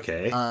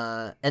 Okay.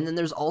 And then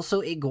there's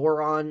also a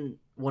Goron,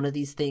 one of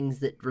these things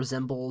that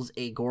resembles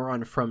a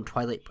Goron from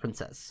Twilight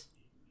Princess.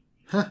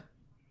 Huh.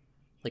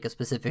 Like a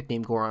specific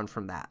name Goron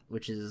from that,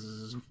 which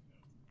is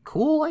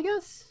cool, I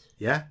guess.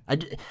 Yeah.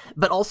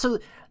 But also,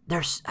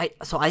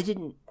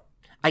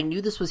 I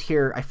knew this was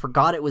here. I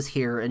forgot it was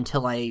here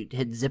until I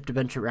had zipped a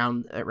bunch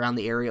around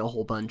the area a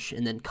whole bunch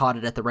and then caught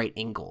it at the right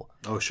angle.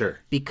 Oh, sure.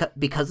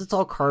 Because it's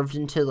all carved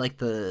into like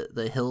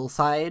the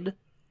hillside.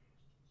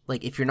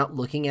 Like if you're not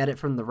looking at it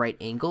from the right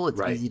angle, it's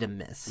easy to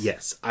miss.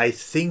 Yes, I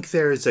think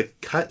there's a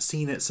cut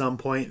scene at some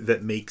point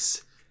that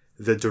makes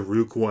the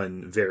Daruk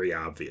one very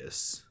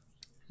obvious.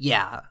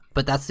 Yeah,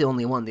 but that's the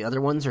only one. The other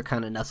ones are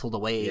kind of nestled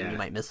away, and you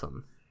might miss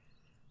them.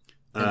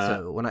 And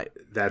so when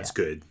that's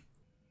good.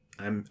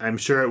 I'm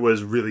sure it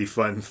was really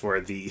fun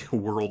for the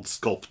world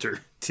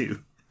sculptor to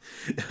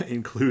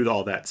include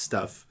all that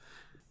stuff.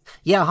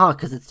 Yeah,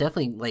 because it's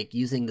definitely like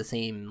using the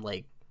same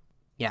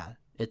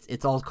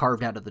it's all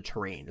carved out of the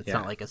terrain. It's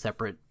not like a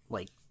separate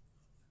like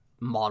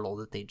model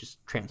that they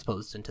just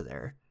transposed into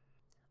there.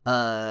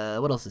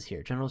 What else is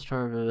here? General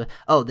store.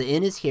 Oh, the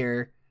inn is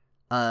here.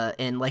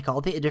 And like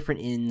all the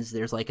different inns,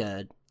 there's like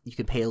you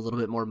can pay a little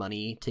bit more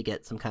money to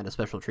get some kind of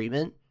special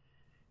treatment.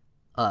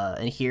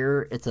 And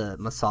here it's a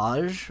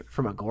massage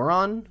from a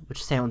Goron,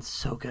 which sounds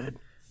so good.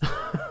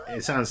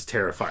 It sounds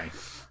terrifying.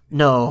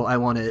 No, I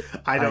want it.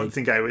 I don't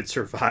think I would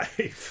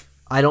survive.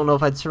 I don't know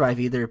if I'd survive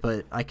either,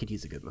 but I could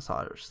use a good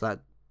massage. So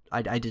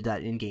I did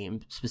that in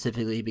game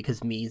specifically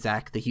because me,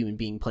 Zach, the human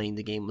being playing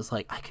the game, was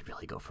like, I could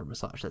really go for a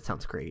massage. That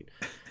sounds great.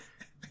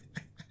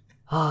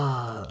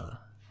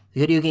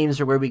 Video games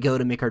are where we go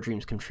to make our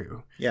dreams come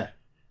true. Yeah.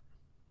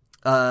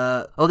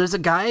 There's a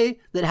guy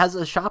that has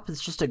a shop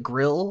that's just a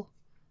grill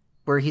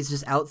where he's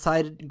just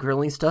outside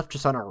grilling stuff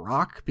just on a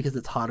rock because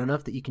it's hot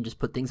enough that you can just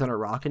put things on a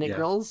rock and it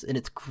grills, and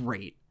it's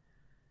great.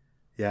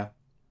 Yeah.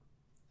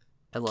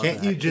 I love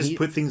Can't that. you just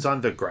put things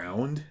on the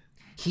ground?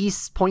 He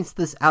points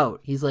this out.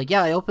 He's like,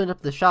 yeah, I opened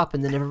up the shop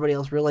and then everybody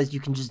else realized you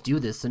can just do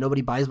this so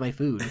nobody buys my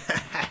food.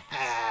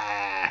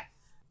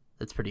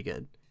 That's pretty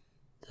good.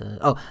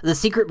 The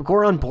Secret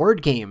Goron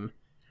board game.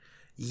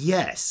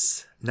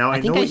 Yes. Now I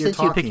know what you're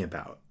talking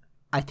about.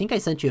 I think I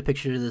sent you a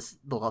picture of this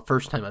the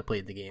first time I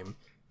played the game.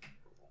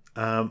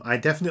 I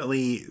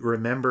definitely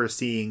remember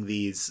seeing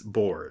these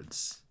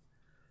boards.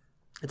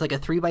 It's like a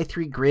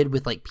 3x3 grid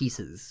with like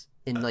pieces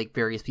in like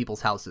various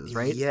people's houses,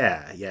 right?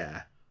 Yeah,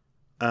 yeah.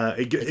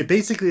 It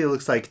basically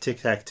looks like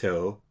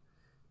tic-tac-toe,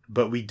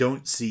 but we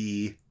don't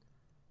see...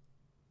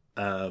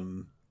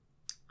 of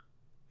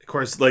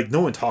course, like,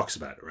 no one talks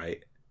about it,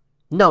 right?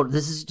 No,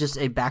 this is just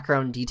a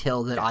background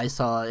detail that I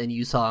saw and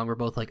you saw, and we're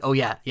both like, oh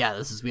yeah, we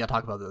gotta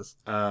talk about this.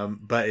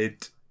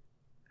 But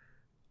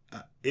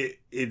it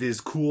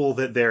is cool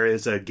that there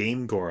is a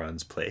game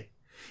Gorons play.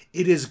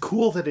 It is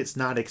cool that it's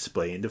not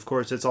explained. Of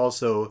course, it's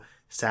also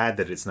sad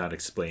that it's not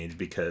explained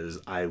because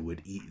I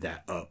would eat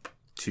that up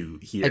to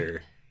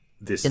hear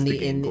this is the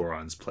game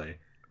Gorons play.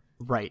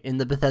 Right. In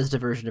the Bethesda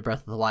version of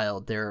Breath of the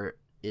Wild, there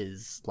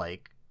is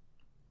like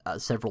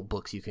several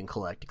books you can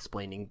collect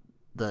explaining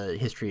the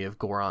history of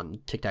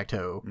Goron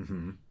tic-tac-toe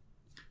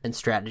and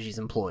strategies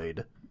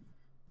employed.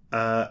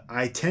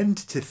 I tend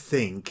to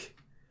think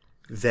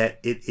that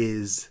it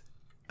is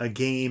a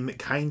game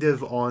kind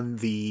of on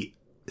the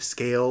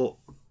scale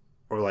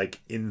or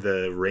like in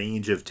the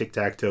range of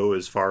tic-tac-toe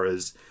as far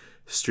as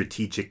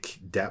strategic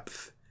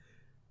depth,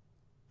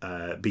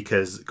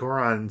 because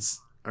Gorons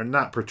are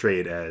not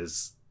portrayed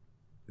as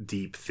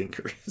deep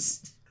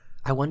thinkers.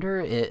 I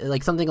wonder,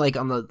 like something like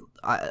on the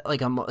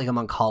like a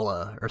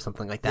Mancala or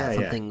something like that,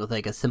 something with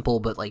like a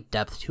simple but like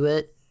depth to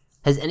it.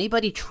 Has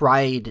anybody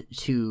tried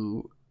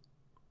to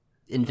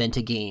invent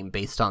a game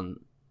based on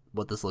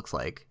what this looks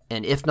like?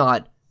 And if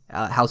not,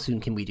 how soon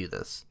can we do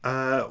this?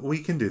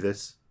 We can do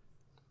this.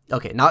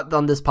 Okay, not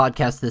on this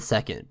podcast this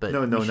second, but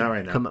No, not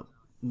right now.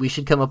 We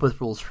should come up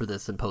with rules for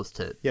this and post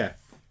it. Yeah.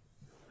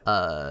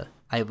 I'll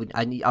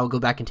go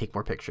back and take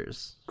more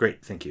pictures.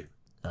 Great, thank you.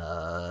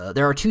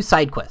 There are 2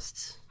 side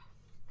quests.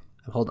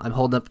 I'm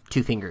holding up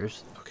 2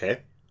 fingers.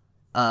 Okay.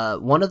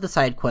 One of the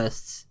side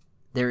quests,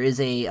 there's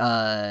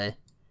a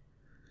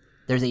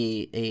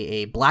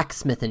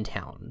blacksmith in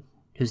town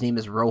whose name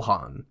is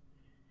Rohan.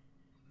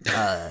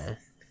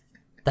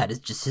 That is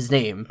just his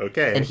name.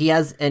 Okay. And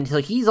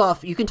he's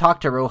off. You can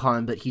talk to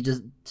Rohan, but he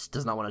just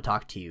does not want to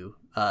talk to you.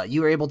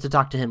 You were able to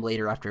talk to him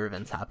later after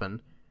events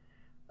happen.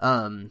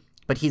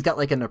 But he's got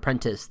like an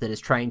apprentice that is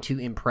trying to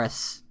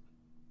impress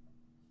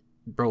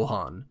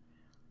Rohan.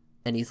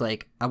 And he's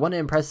like, I want to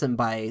impress him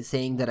by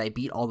saying that I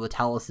beat all the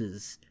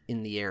taluses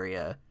in the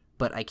area,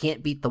 but I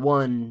can't beat the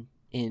one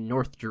in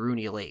North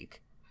Darunia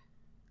Lake.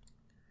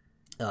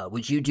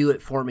 Would you do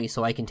it for me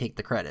so I can take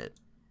the credit?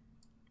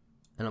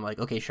 And I'm like,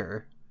 okay,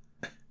 sure.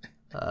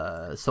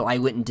 So I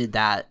went and did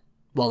that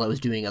while I was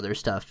doing other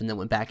stuff, and then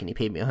went back and he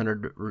paid me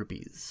 100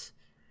 rupees.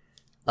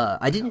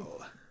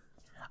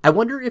 I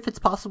wonder if it's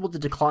possible to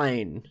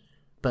decline,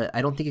 but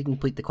I don't think you can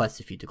complete the quest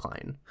if you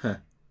decline. Huh.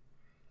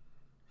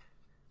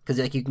 Because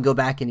like you can go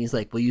back and he's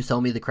like, will you sell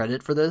me the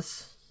credit for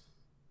this?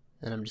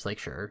 And I'm just like,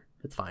 sure,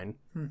 it's fine.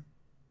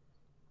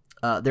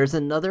 There's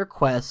another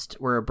quest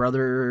where a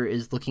brother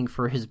is looking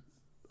for his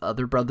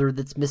other brother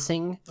that's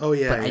missing. Oh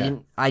yeah,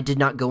 but I did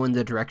not go in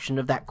the direction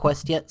of that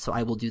quest yet, so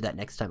I will do that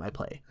next time I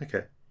play.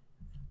 Okay.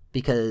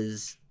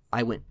 Because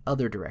I went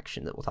other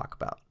direction that we'll talk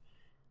about.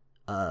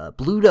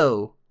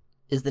 Bluto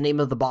is the name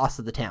of the boss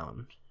of the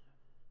town.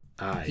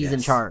 He's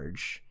in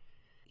charge.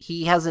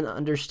 He has an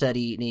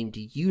understudy named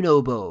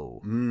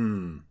Unobo.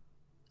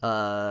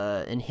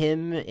 And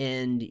him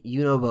and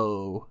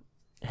Unobo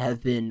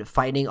have been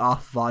fighting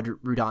off Vod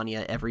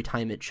Rudania every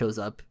time it shows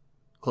up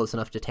close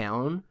enough to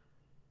town.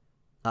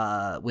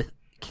 With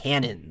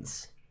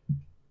cannons.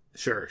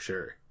 Sure.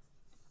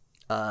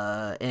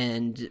 But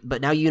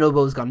now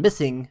Unobo's gone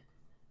missing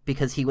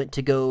because he went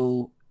to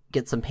go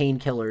get some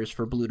painkillers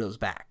for Bluto's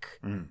back.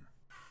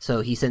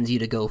 So he sends you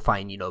to go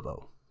find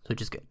Unobo,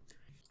 which is good.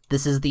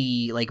 This is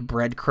the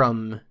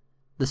breadcrumb,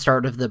 the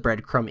start of the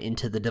breadcrumb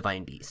into the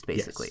Divine Beast,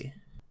 basically.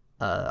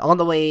 Yes. On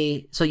the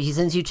way, so he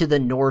sends you to the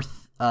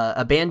north,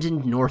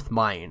 abandoned North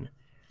Mine.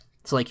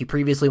 So, you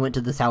previously went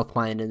to the South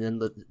Mine, and then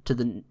to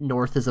the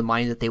north is a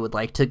mine that they would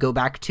like to go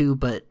back to,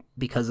 but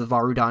because of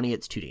Varudani,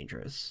 it's too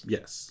dangerous.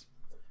 Yes.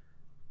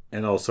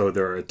 And also,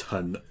 there are a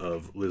ton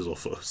of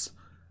Lizalfos.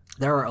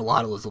 There are a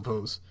lot of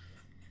Lizalfos.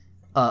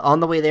 On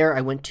the way there,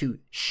 I went to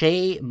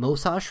Shea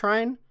Mosa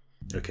Shrine.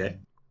 Okay.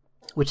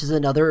 Which is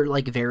another,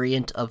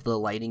 variant of the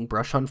lighting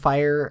brush on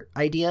fire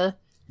idea.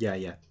 Yeah.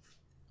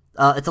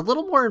 It's a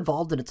little more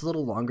involved, and it's a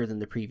little longer than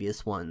the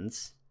previous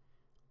ones.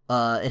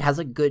 It has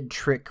a good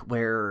trick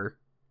where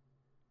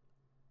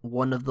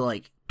one of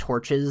the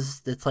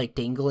torches that's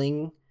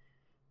dangling,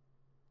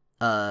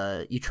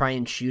 you try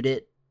and shoot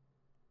it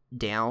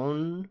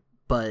down,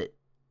 but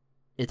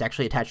it's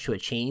actually attached to a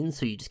chain,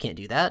 so you just can't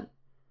do that.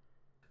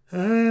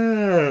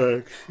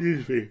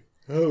 Excuse me.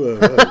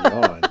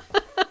 Yawn.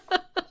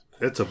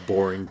 That's a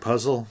boring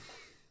puzzle.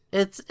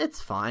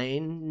 It's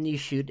fine. You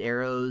shoot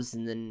arrows,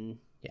 and then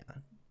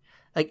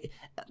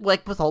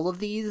like with all of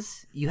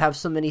these, you have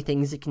so many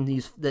things that can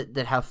use that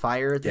have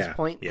fire at this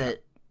point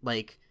that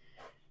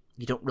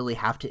you don't really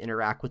have to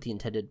interact with the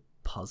intended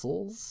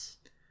puzzles.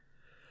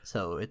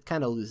 So it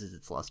kind of loses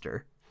its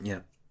luster. Yeah.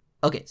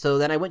 Okay, so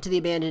then I went to the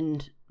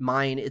abandoned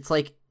mine. It's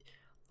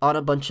on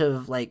a bunch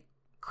of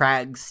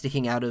crags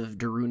sticking out of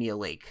Darunia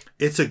Lake.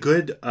 It's a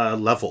good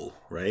level,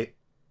 right?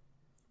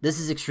 This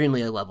is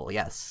extremely a level,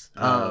 yes.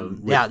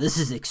 This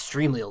is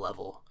extremely a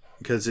level.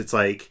 Because it's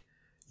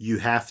you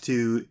have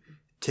to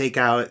take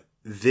out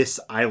this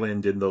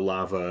island in the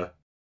lava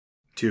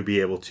to be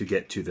able to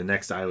get to the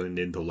next island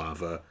in the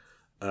lava.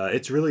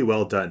 It's really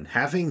well done.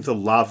 Having the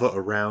lava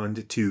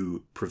around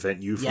to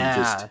prevent you from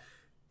just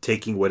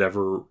taking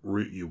whatever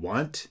route you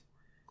want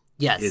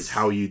is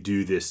how you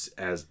do this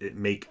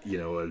make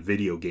a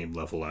video game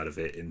level out of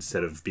it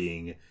instead of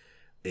being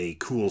a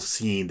cool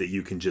scene that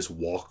you can just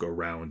walk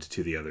around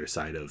to the other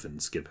side of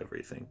and skip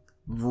everything.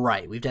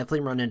 Right. We've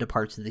definitely run into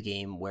parts of the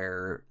game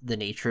where the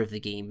nature of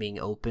the game being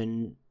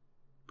open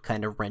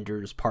kind of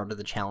renders part of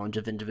the challenge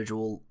of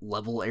individual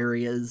level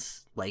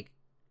areas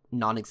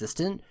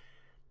non-existent.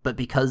 But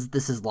because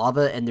this is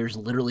lava and there's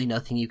literally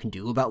nothing you can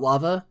do about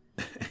lava,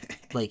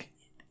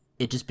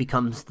 it just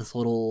becomes this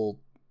little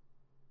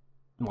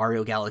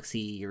Mario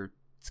Galaxy or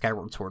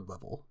Skyward Sword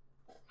level.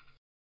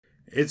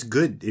 It's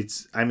good.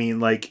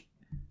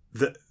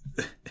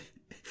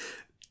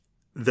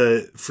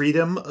 The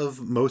freedom of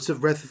most of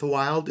Breath of the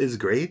Wild is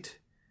great,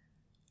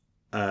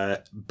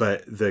 but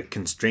the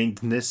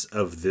constrainedness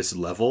of this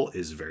level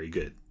is very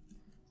good.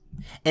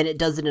 And it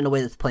does it in a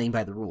way that's playing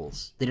by the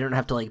rules. They don't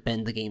have to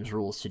bend the game's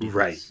rules to do this.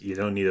 Right. You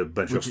don't need a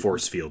bunch of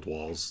force field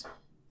walls.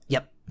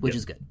 Yep, which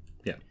is good.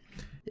 Yeah.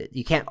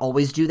 You can't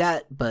always do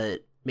that,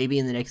 but maybe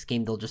in the next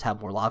game they'll just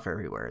have more lava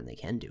everywhere and they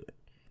can do it.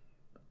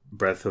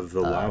 Breath of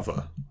the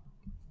Lava.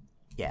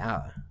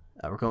 Yeah.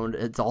 We're going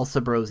to, it's all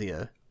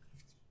Subrosia.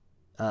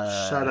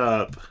 Shut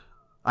up.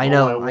 I Oh,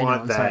 know, I I'm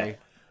want that. sorry.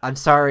 I'm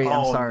sorry, I'm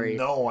Oh, sorry.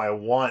 no, I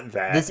want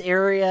that. This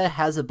area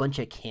has a bunch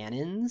of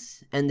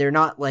cannons, and they're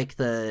not like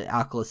the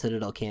Alkala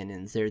Citadel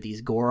cannons. They're these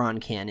Goron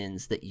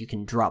cannons that you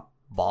can drop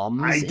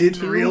bombs I into.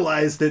 didn't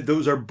realize that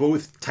those are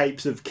both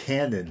types of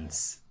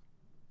cannons.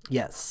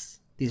 Yes.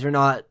 These are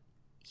not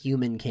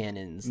human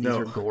cannons. These No.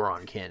 are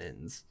Goron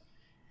cannons.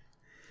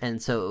 And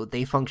so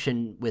they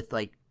function with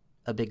like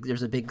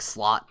there's a big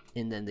slot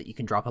in them that you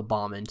can drop a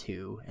bomb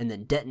into and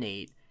then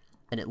detonate,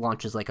 and it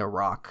launches like a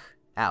rock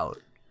out.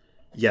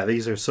 Yeah,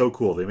 these are so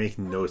cool. They make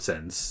no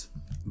sense.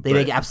 They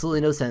make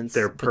absolutely no sense.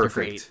 They're but perfect.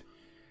 They're great.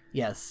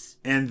 Yes.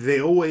 And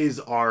they always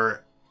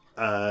are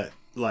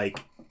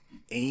like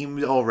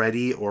aimed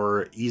already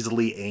or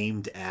easily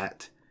aimed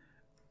at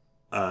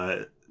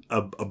a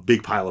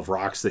big pile of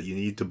rocks that you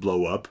need to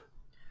blow up.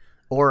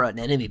 Or an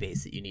enemy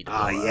base that you need to blow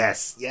up.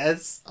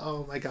 Yes.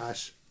 Oh my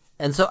gosh.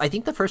 And so I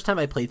think the first time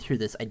I played through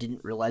this, I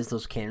didn't realize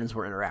those cannons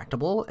were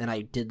interactable, and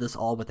I did this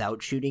all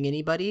without shooting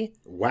anybody.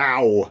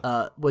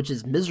 Wow. Which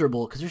is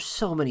miserable, because there's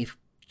so many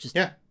just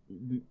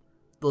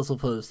little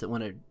foes that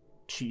want to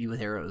shoot you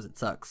with arrows. It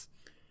sucks.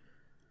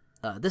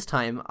 This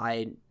time,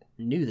 I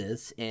knew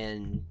this,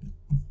 and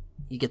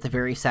you get the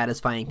very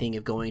satisfying thing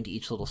of going to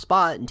each little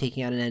spot and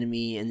taking out an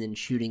enemy, and then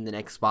shooting the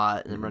next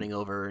spot, and then running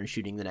over and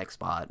shooting the next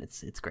spot.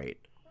 It's great.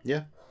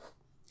 Yeah.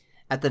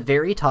 At the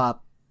very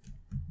top,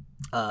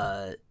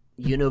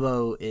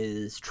 Yunobo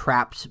is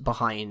trapped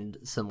behind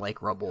some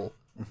like rubble,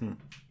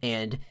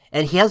 and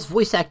he has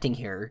voice acting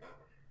here.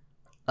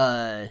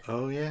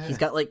 Oh yeah. He's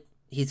got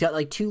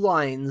like two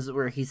lines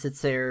where he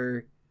sits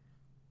there,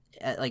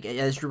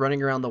 as you're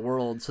running around the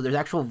world. So there's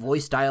actual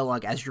voice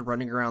dialogue as you're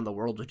running around the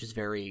world, which is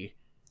very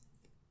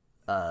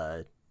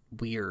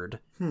weird.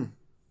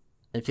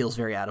 It feels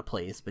very out of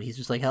place. But he's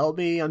just like, "Help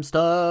me, I'm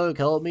stuck.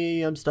 Help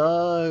me, I'm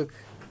stuck."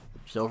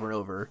 Just over and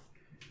over.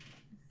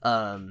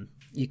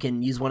 You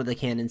can use one of the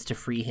cannons to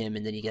free him,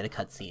 and then you get a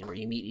cutscene where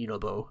you meet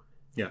Yunobo.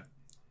 Yeah.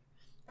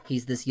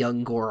 He's this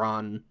young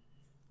Goron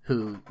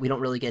who we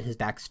don't really get his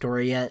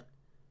backstory yet,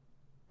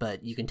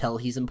 but you can tell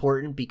he's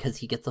important because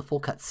he gets a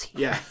full cutscene.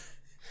 Yeah.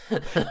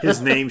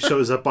 His name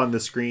shows up on the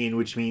screen,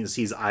 which means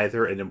he's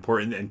either an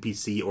important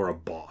NPC or a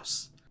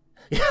boss.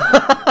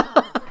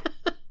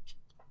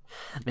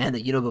 Man,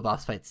 the Yunobo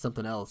boss fight's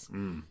something else.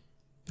 And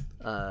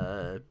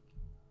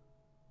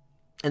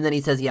then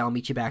he says, "Yeah, I'll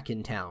meet you back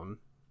in town."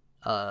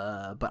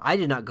 But I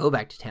did not go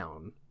back to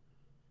town.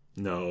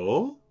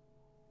 No?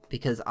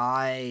 Because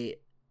I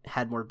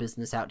had more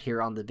business out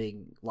here on the big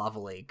lava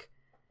lake.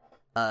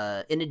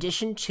 In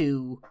addition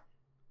to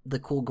the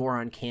cool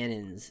Goron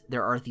cannons,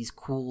 there are these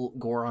cool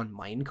Goron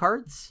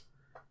minecarts.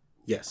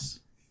 Yes.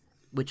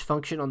 Which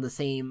function on the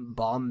same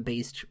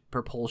bomb-based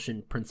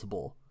propulsion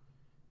principle.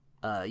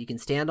 You can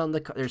stand on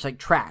there's like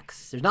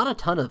tracks. There's not a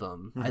ton of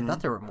them. I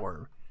thought there were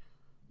more.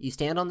 You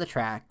stand on the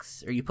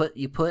tracks, or you put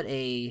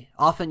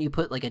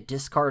like a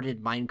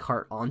discarded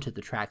minecart onto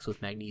the tracks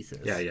with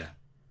magnesis. Yeah.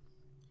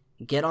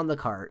 Get on the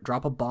cart,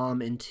 drop a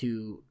bomb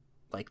into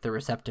like the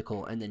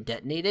receptacle, and then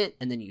detonate it,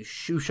 and then you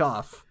shoosh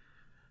off.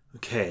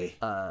 Okay.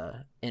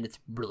 And it's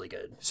really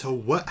good.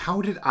 So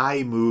how did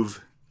I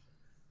move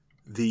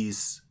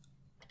these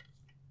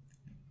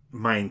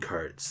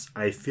minecarts?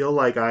 I feel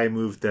like I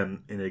moved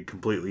them in a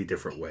completely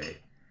different way.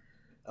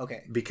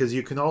 Okay. Because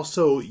you can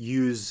also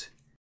use...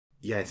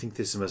 Yeah, I think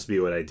this must be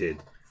what I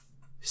did.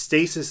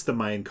 Stasis the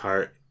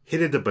minecart,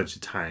 hit it a bunch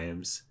of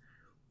times.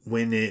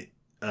 When it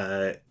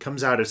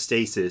comes out of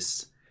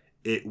stasis,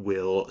 it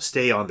will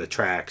stay on the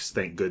tracks,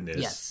 thank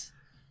goodness. Yes.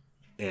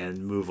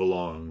 And move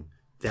along.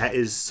 That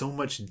is so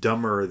much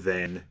dumber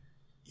than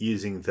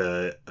using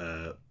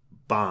the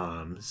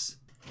bombs.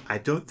 I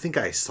don't think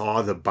I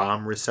saw the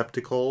bomb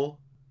receptacle.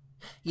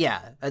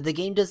 Yeah, the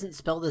game doesn't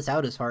spell this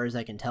out as far as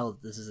I can tell.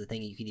 This is a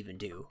thing you can even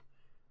do.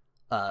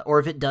 Or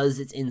if it does,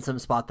 it's in some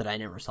spot that I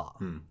never saw.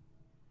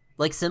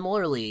 Like,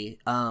 similarly,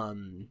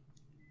 when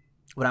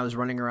I was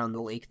running around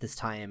the lake this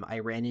time, I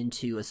ran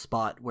into a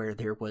spot where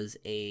there was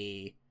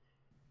a,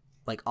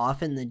 like,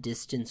 off in the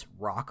distance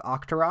rock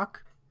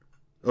Octorok.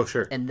 Oh,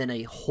 sure. And then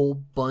a whole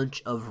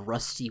bunch of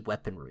rusty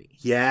weaponry.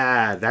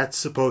 Yeah, that's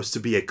supposed to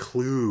be a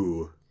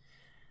clue.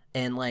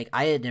 And, like,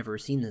 I had never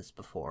seen this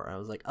before. I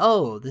was like,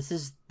 oh, this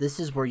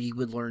is where you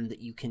would learn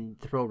that you can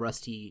throw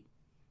rusty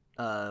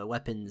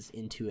weapons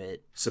into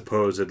it,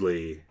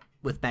 supposedly,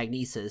 with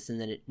magnesis.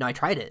 And then I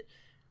tried it.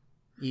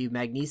 You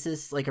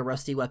magnesis like a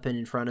rusty weapon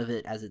in front of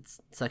it as it's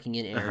sucking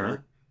in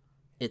air.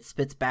 It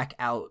spits back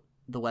out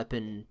the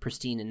weapon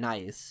pristine and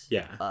nice.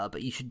 Yeah.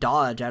 But you should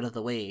dodge out of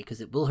the way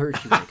because it will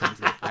hurt you when it comes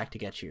back to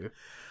get you.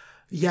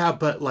 Yeah,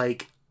 but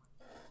like,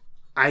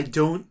 I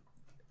don't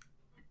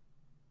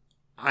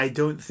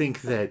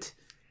think that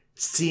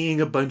seeing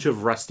a bunch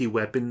of rusty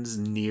weapons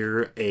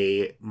near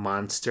a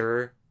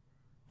monster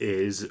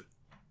is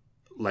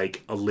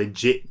like a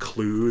legit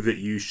clue that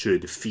you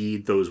should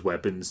feed those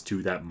weapons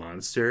to that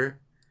monster.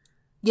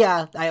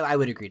 Yeah, I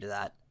would agree to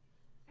that.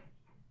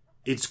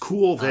 It's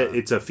cool that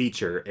it's a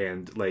feature,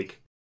 and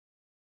like,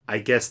 I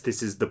guess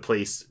this is the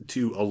place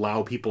to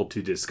allow people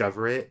to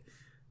discover it,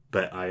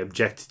 but I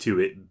object to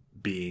it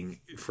being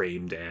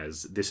framed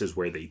as this is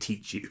where they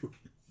teach you.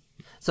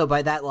 So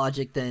by that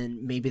logic,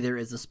 then maybe there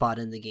is a spot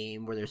in the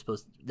game where they're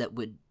supposed that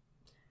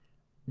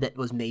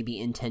was maybe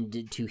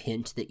intended to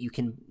hint that you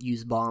can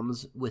use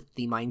bombs with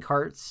the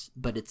minecarts,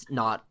 but it's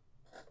not.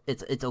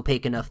 It's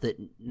opaque enough that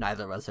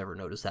neither of us ever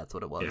noticed that's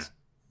what it was. Yeah.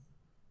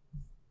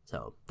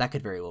 So that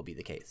could very well be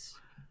the case.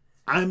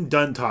 I'm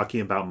done talking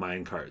about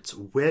minecarts.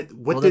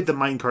 What did the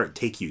minecart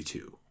take you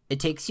to? It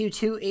takes you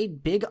to a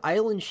big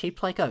island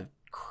shaped like a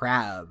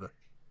crab.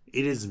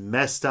 It is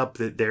messed up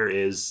that there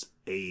is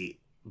a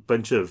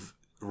bunch of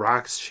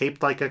rocks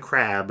shaped like a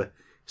crab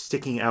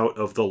sticking out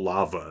of the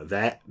lava.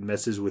 That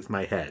messes with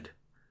my head.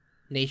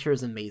 Nature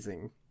is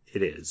amazing.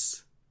 It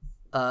is.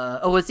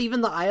 It's even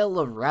the Isle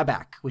of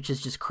Rabak, which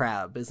is just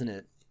crab, isn't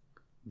it?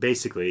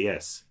 Basically,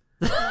 yes.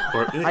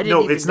 Or, I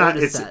didn't even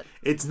notice that.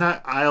 It's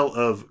not Isle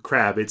of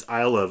Crab. It's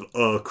Isle of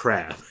a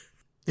Crab.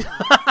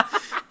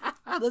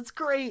 That's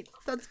great.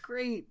 That's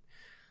great.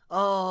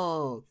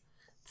 Oh,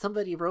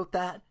 somebody wrote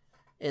that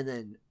and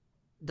then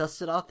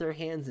dusted off their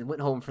hands and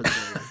went home for the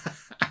day.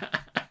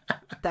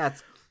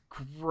 That's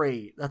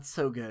great. That's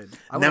so good.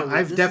 Now,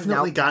 I've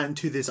definitely gotten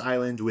to this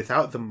island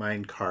without the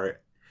minecart.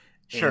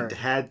 Sure. And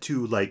had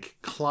to, like,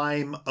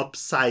 climb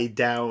upside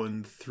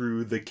down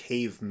through the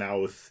cave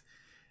mouth.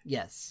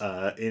 Yes.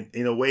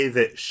 In a way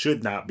that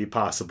should not be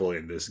possible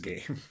in this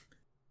game.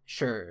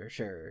 Sure.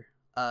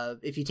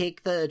 If you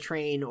take the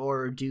train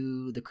or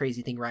do the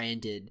crazy thing Ryan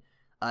did,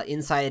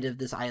 inside of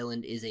this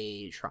island is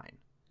a shrine.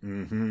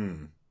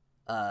 Mm-hmm.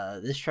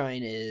 This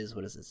shrine is,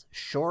 what is this?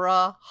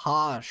 Shora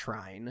Ha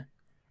Shrine,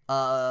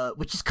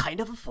 which is kind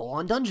of a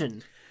full-on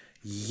dungeon.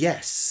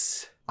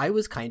 Yes. I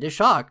was kind of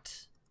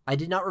shocked. I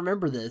did not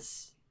remember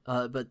this,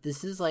 but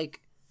this is the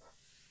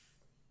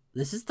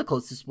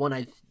closest one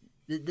I've.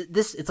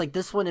 It's like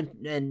this one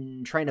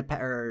and Trial of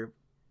Power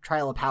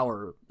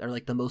are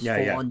like the most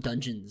full-on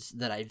dungeons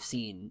that I've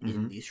seen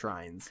in these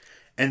shrines.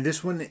 And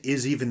this one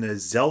is even a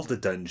Zelda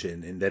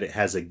dungeon in that it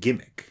has a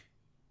gimmick.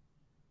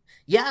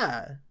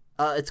 Yeah,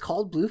 it's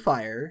called Blue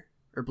Fire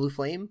or Blue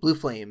Flame,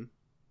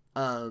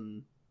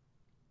 and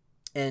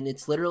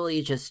it's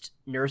literally just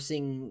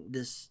nursing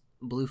this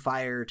blue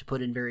fire to put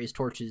in various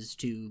torches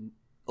to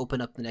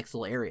open up the next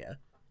little area.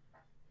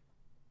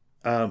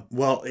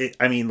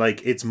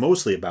 It's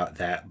mostly about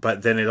that,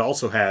 but then it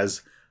also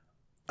has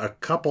a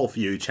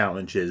few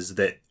challenges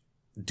that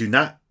do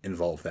not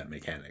involve that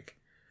mechanic.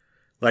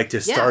 Like,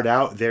 to start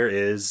out, there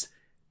is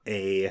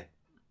a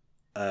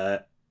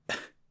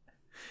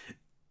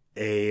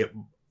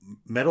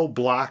metal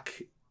block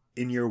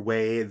in your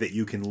way that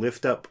you can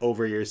lift up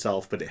over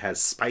yourself, but it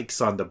has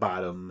spikes on the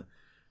bottom.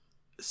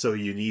 So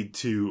you need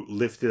to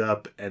lift it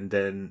up and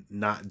then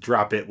not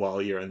drop it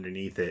while you're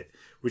underneath it,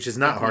 which is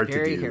not hard to do.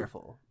 Very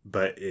careful.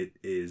 But it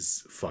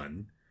is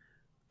fun.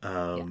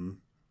 And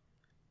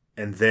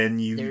then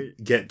you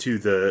get to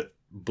the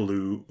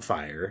blue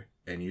fire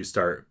and you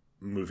start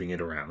moving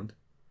it around.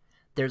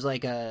 There's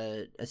like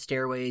a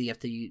stairway. You have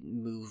to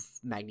move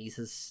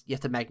magnesis. You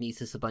have to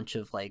magnesis a bunch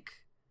of like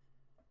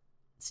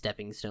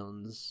stepping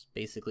stones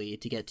basically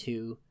to get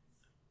to.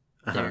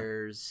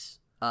 There's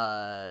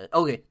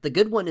the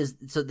good one is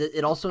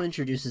it also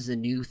introduces a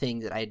new thing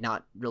that I had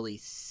not really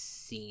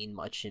seen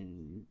much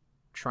in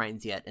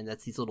shrines yet, and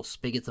that's these little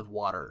spigots of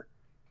water.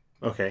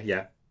 Okay,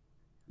 yeah.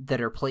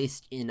 That are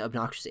placed in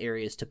obnoxious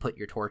areas to put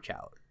your torch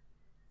out.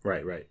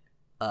 Right.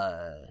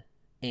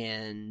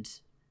 And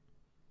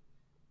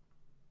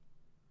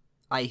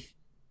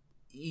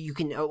you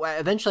can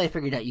eventually I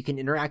figured out you can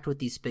interact with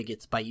these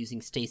spigots by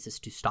using stasis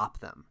to stop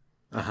them.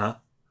 But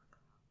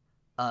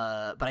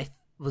I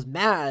was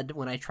mad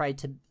when I tried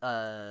to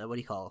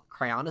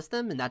cryonis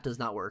them, and that does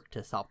not work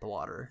to stop the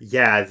water.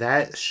 Yeah,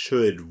 that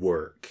should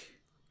work.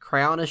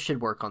 Cryonis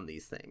should work on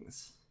these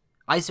things.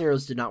 Ice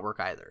arrows did not work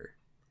either.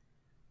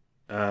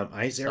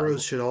 Ice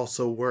arrows should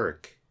also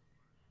work.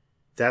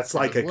 That's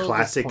like a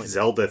classic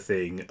Zelda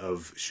thing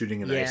of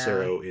shooting an ice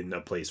arrow in a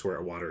place where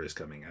water is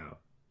coming out.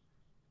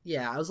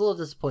 Yeah, I was a little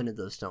disappointed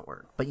those don't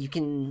work. But you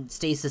can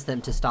stasis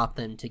them to stop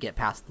them to get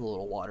past the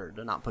little water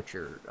to not put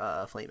your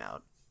flame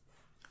out.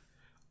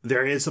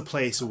 There is a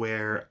place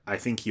where I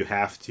think you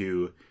have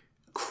to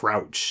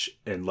crouch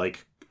and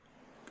like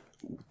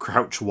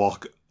crouch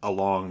walk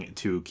along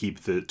to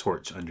keep the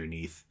torch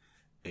underneath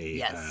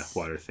a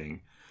water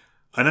thing.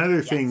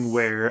 Another thing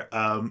where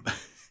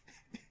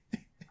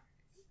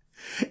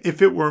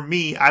if it were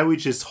me, I would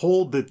just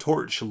hold the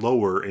torch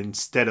lower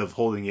instead of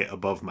holding it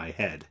above my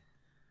head.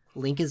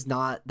 Link is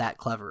not that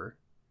clever.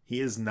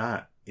 He is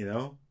not,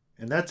 And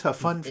that's a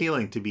fun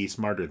feeling to be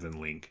smarter than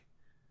Link.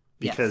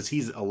 Because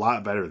he's a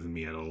lot better than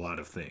me at a lot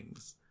of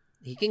things.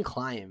 He can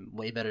climb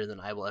way better than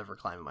I will ever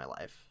climb in my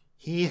life.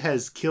 He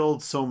has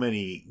killed so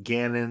many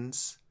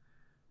Ganons.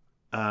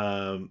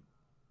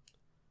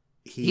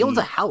 He owns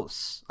a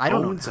house. I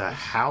don't know. Owns a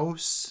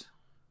house?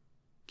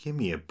 Give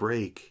me a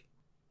break.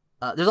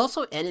 There's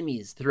also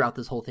enemies throughout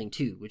this whole thing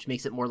too, which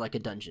makes it more like a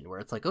dungeon where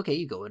it's like, okay,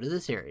 you go into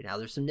this area. Now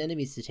there's some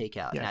enemies to take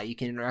out. Yeah. Now you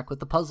can interact with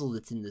the puzzle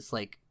that's in this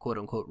like quote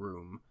unquote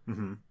room,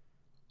 Mm-hmm.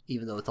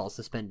 even though it's all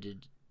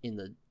suspended in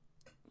the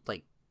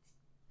like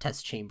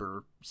test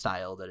chamber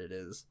style that it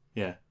is.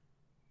 Yeah.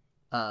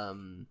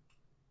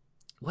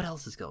 What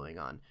else is going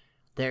on?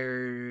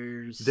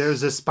 There's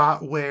a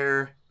spot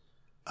where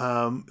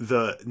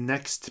the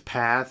next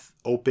path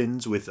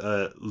opens with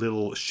a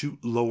little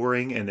chute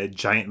lowering and a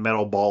giant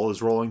metal ball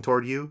is rolling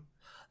toward you.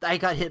 I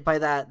got hit by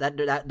that.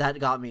 That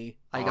got me.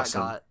 I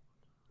Awesome. got.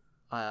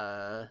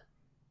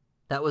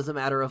 That was a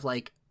matter of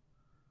like,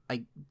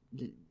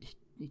 you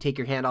take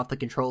your hand off the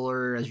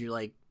controller as you're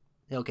like,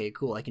 okay,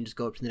 cool. I can just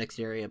go up to the next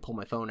area and pull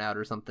my phone out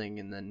or something,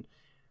 and then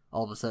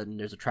all of a sudden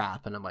there's a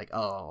trap, and I'm like,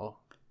 oh.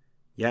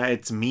 Yeah,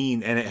 it's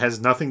mean, and it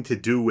has nothing to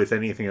do with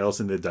anything else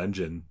in the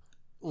dungeon.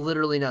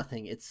 Literally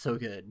nothing. It's so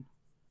good.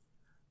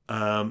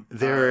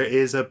 There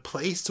is a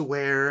place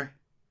where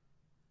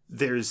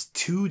there's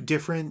two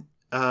different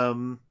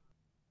I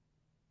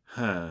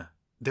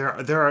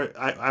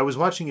was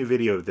watching a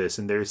video of this,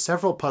 and there's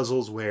several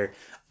puzzles where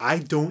I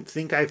don't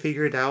think I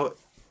figured out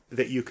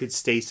that you could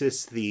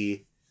stasis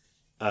the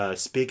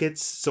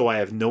spigots, so I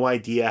have no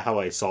idea how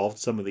I solved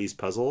some of these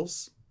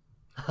puzzles.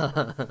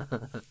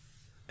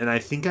 And I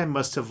think I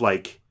must have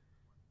like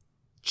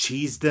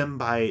cheesed them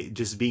by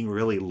just being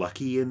really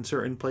lucky in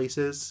certain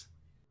places.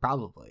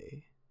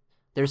 Probably.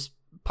 There's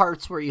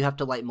parts where you have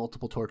to light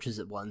multiple torches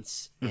at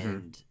once,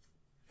 and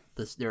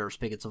there are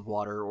spigots of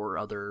water or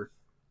other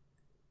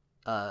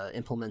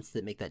implements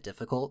that make that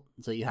difficult.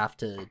 So you have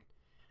to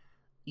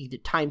either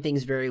time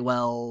things very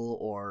well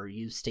or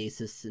use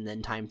stasis and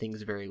then time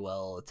things very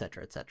well,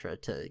 etc.,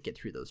 to get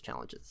through those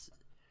challenges.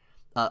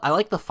 I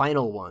like the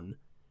final one,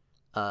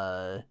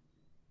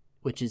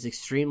 which is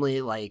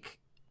extremely like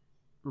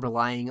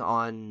relying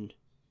on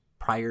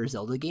prior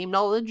Zelda game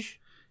knowledge.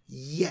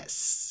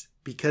 Yes,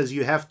 because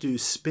you have to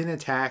spin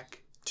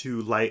attack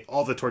to light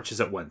all the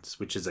torches at once,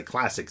 which is a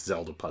classic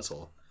Zelda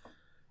puzzle.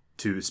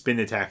 To spin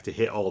attack to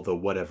hit all the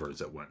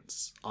whatevers at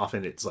once.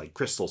 Often it's like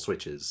crystal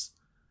switches.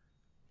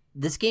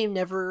 This game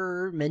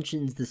never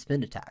mentions the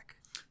spin attack.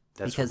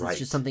 That's because right. it's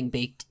just something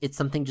baked. It's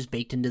something just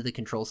baked into the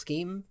control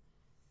scheme.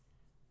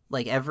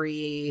 Like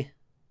every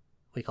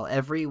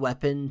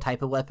weapon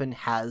type of weapon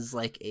has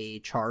like a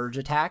charge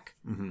attack.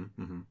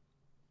 And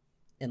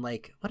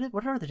like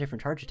what are the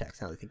different charge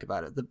attacks now that I think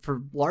about it?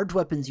 For large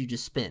weapons you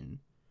just spin.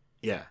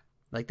 Yeah.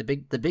 Like the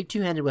big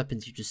two-handed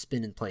weapons you just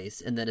spin in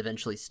place and then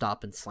eventually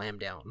stop and slam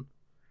down.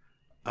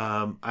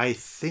 I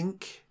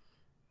think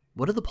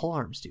what do the pole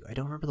arms do? I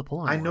don't remember the pole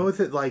arm. I know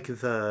that like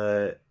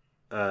the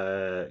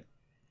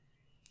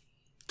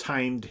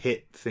timed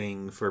hit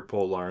thing for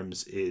pole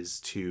arms is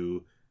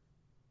to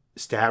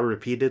stab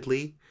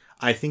repeatedly.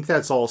 I think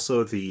that's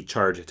also the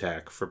charge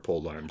attack for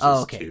pole arms.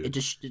 Oh, okay. It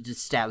just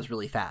stabs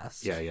really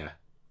fast. Yeah.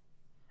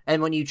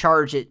 And when you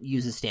charge, it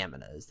uses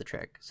stamina is the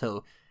trick.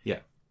 So yeah.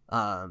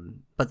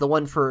 But the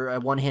one for a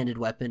one-handed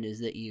weapon is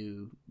that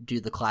you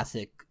do the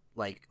classic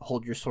like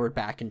hold your sword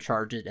back and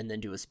charge it, and then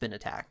do a spin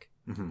attack.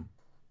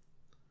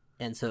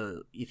 And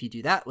so if you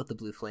do that with the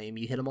blue flame,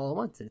 you hit them all at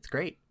once, and it's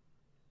great.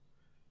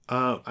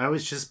 I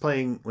was just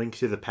playing Link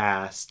to the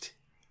Past,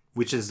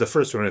 which is the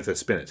first one with the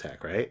spin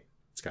attack, right?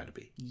 It's got to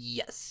be.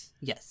 Yes.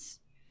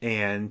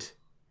 And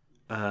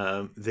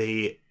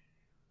they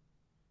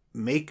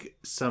make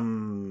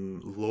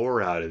some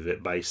lore out of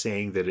it by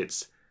saying that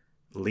it's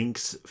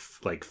Link's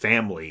like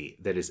family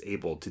that is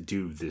able to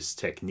do this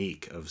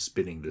technique of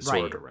spinning the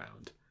sword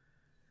around.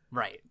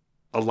 Right.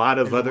 A lot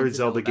of other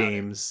Zelda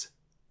games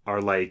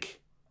are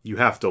like you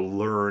have to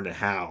learn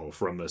how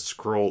from a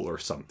scroll or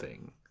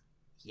something.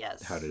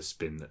 Yes. How to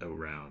spin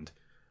around.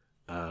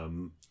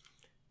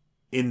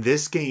 In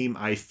this game,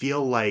 I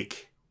feel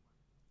like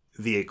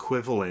the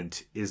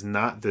equivalent is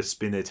not the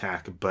spin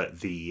attack,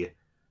 but the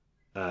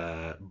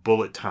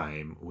bullet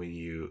time when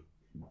you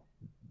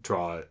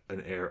draw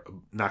an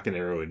arrow, knock an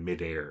arrow in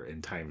midair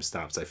and time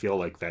stops. I feel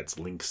like that's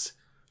Link's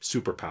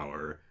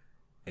superpower,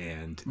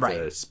 and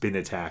the spin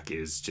attack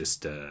is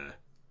just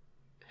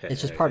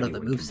it's just part of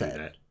the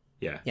moveset.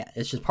 Yeah,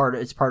 it's just part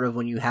of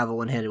when you have a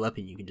one-handed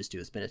weapon, you can just do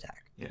a spin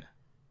attack. Yeah.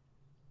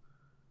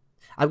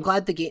 I'm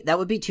glad the game. That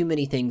would be too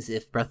many things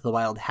if Breath of the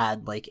Wild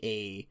had like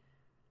a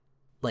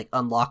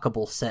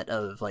unlockable set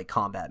of like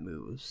combat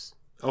moves.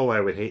 Oh,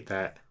 I would hate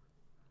that.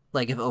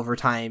 Like if over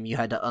time you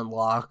had to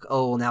unlock,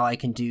 now I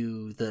can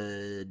do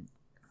the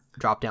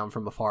drop down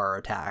from afar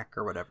attack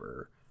or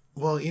whatever.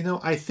 Well,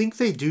 I think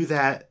they do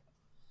that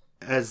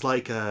as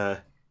like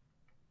a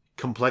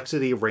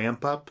complexity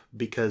ramp up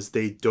because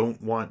they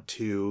don't want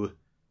to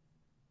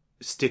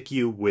stick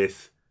you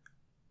with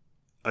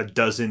a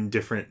dozen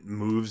different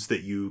moves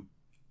that you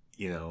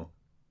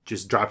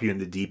just drop you in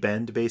the deep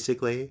end,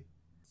 basically.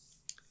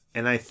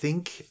 And I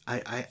think,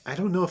 I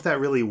don't know if that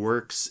really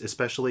works,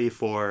 especially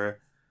for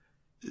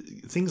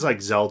things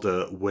like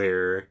Zelda,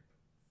 where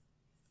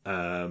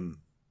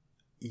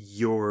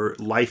your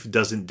life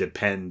doesn't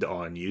depend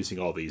on using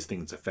all these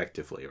things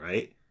effectively,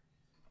 right?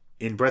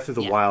 in Breath of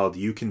the Wild,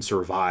 you can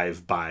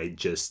survive by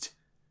just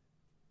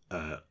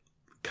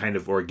kind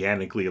of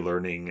organically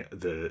learning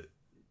the,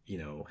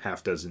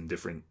 half dozen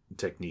different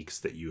techniques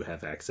that you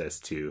have access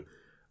to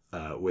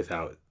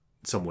without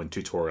someone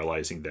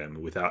tutorializing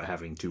them, without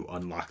having to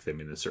unlock them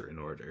in a certain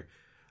order.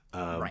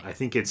 Right. I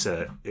think it's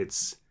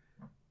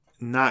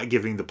not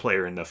giving the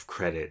player enough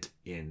credit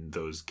in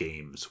those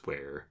games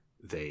where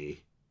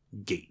they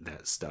gate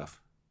that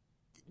stuff.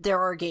 There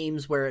are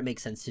games where it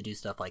makes sense to do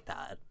stuff like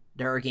that.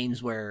 There are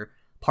games where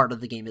part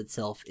of the game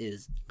itself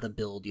is the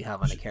build you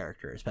have on a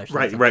character,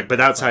 especially right. But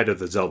outside of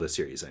the Zelda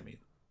series, I mean,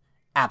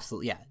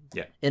 absolutely,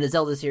 yeah. In a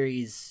Zelda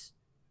series,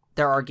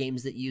 there are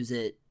games that use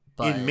it.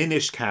 But in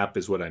Minish Cap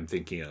is what I'm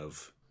thinking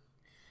of.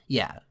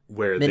 Yeah,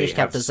 where Minish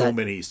they have so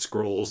many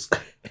scrolls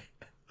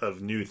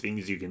of new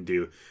things you can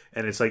do,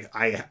 and it's like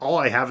all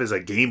I have is a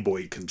Game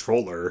Boy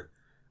controller.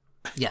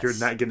 Yes. You're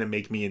not gonna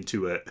make me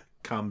into a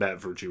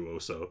combat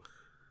virtuoso,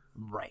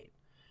 right?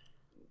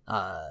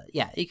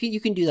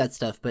 You can do that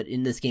stuff, but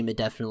in this game, it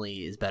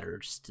definitely is better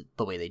just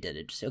the way they did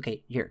it. Just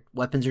okay, here,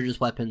 weapons are just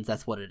weapons.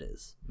 That's what it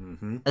is.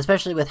 Mm-hmm.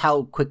 Especially with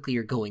how quickly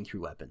you're going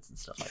through weapons and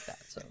stuff like that.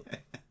 So,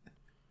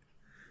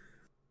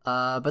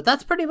 but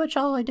that's pretty much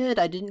all I did.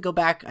 I didn't go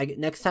back.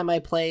 Next time I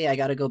play, I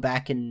got to go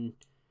back and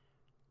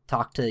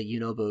talk to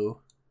Yunobu,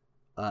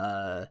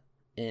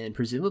 and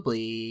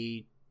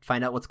presumably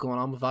find out what's going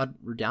on with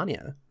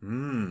Rudania.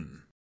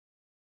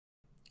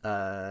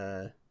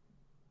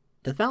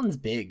 Death Mountain's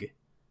big.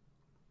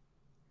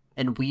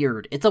 And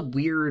weird. It's a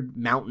weird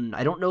mountain.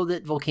 I don't know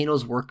that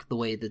volcanoes work the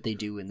way that they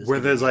do in this. Where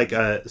there's like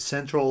a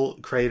central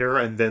crater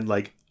and then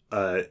like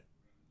a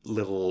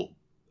little,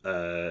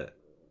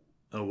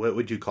 what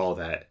would you call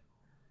that?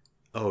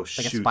 Oh,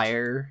 shoot. Like a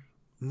spire?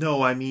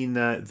 No, I mean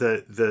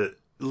the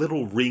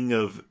little ring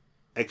of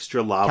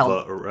extra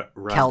lava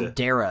around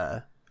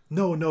Caldera.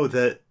 No,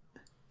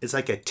 it's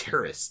like a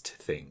terraced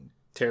thing.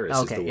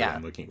 Terrace is the word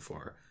I'm looking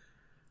for.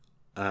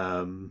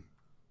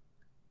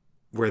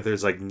 Where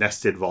there's like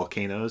nested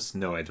volcanoes.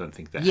 No, I don't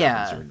think that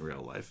happens in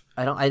real life.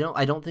 I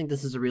don't think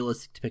this is a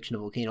realistic depiction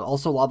of a volcano.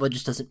 Also, lava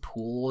just doesn't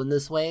pool in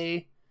this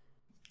way.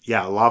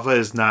 Yeah, lava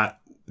is not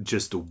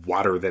just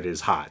water that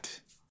is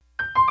hot.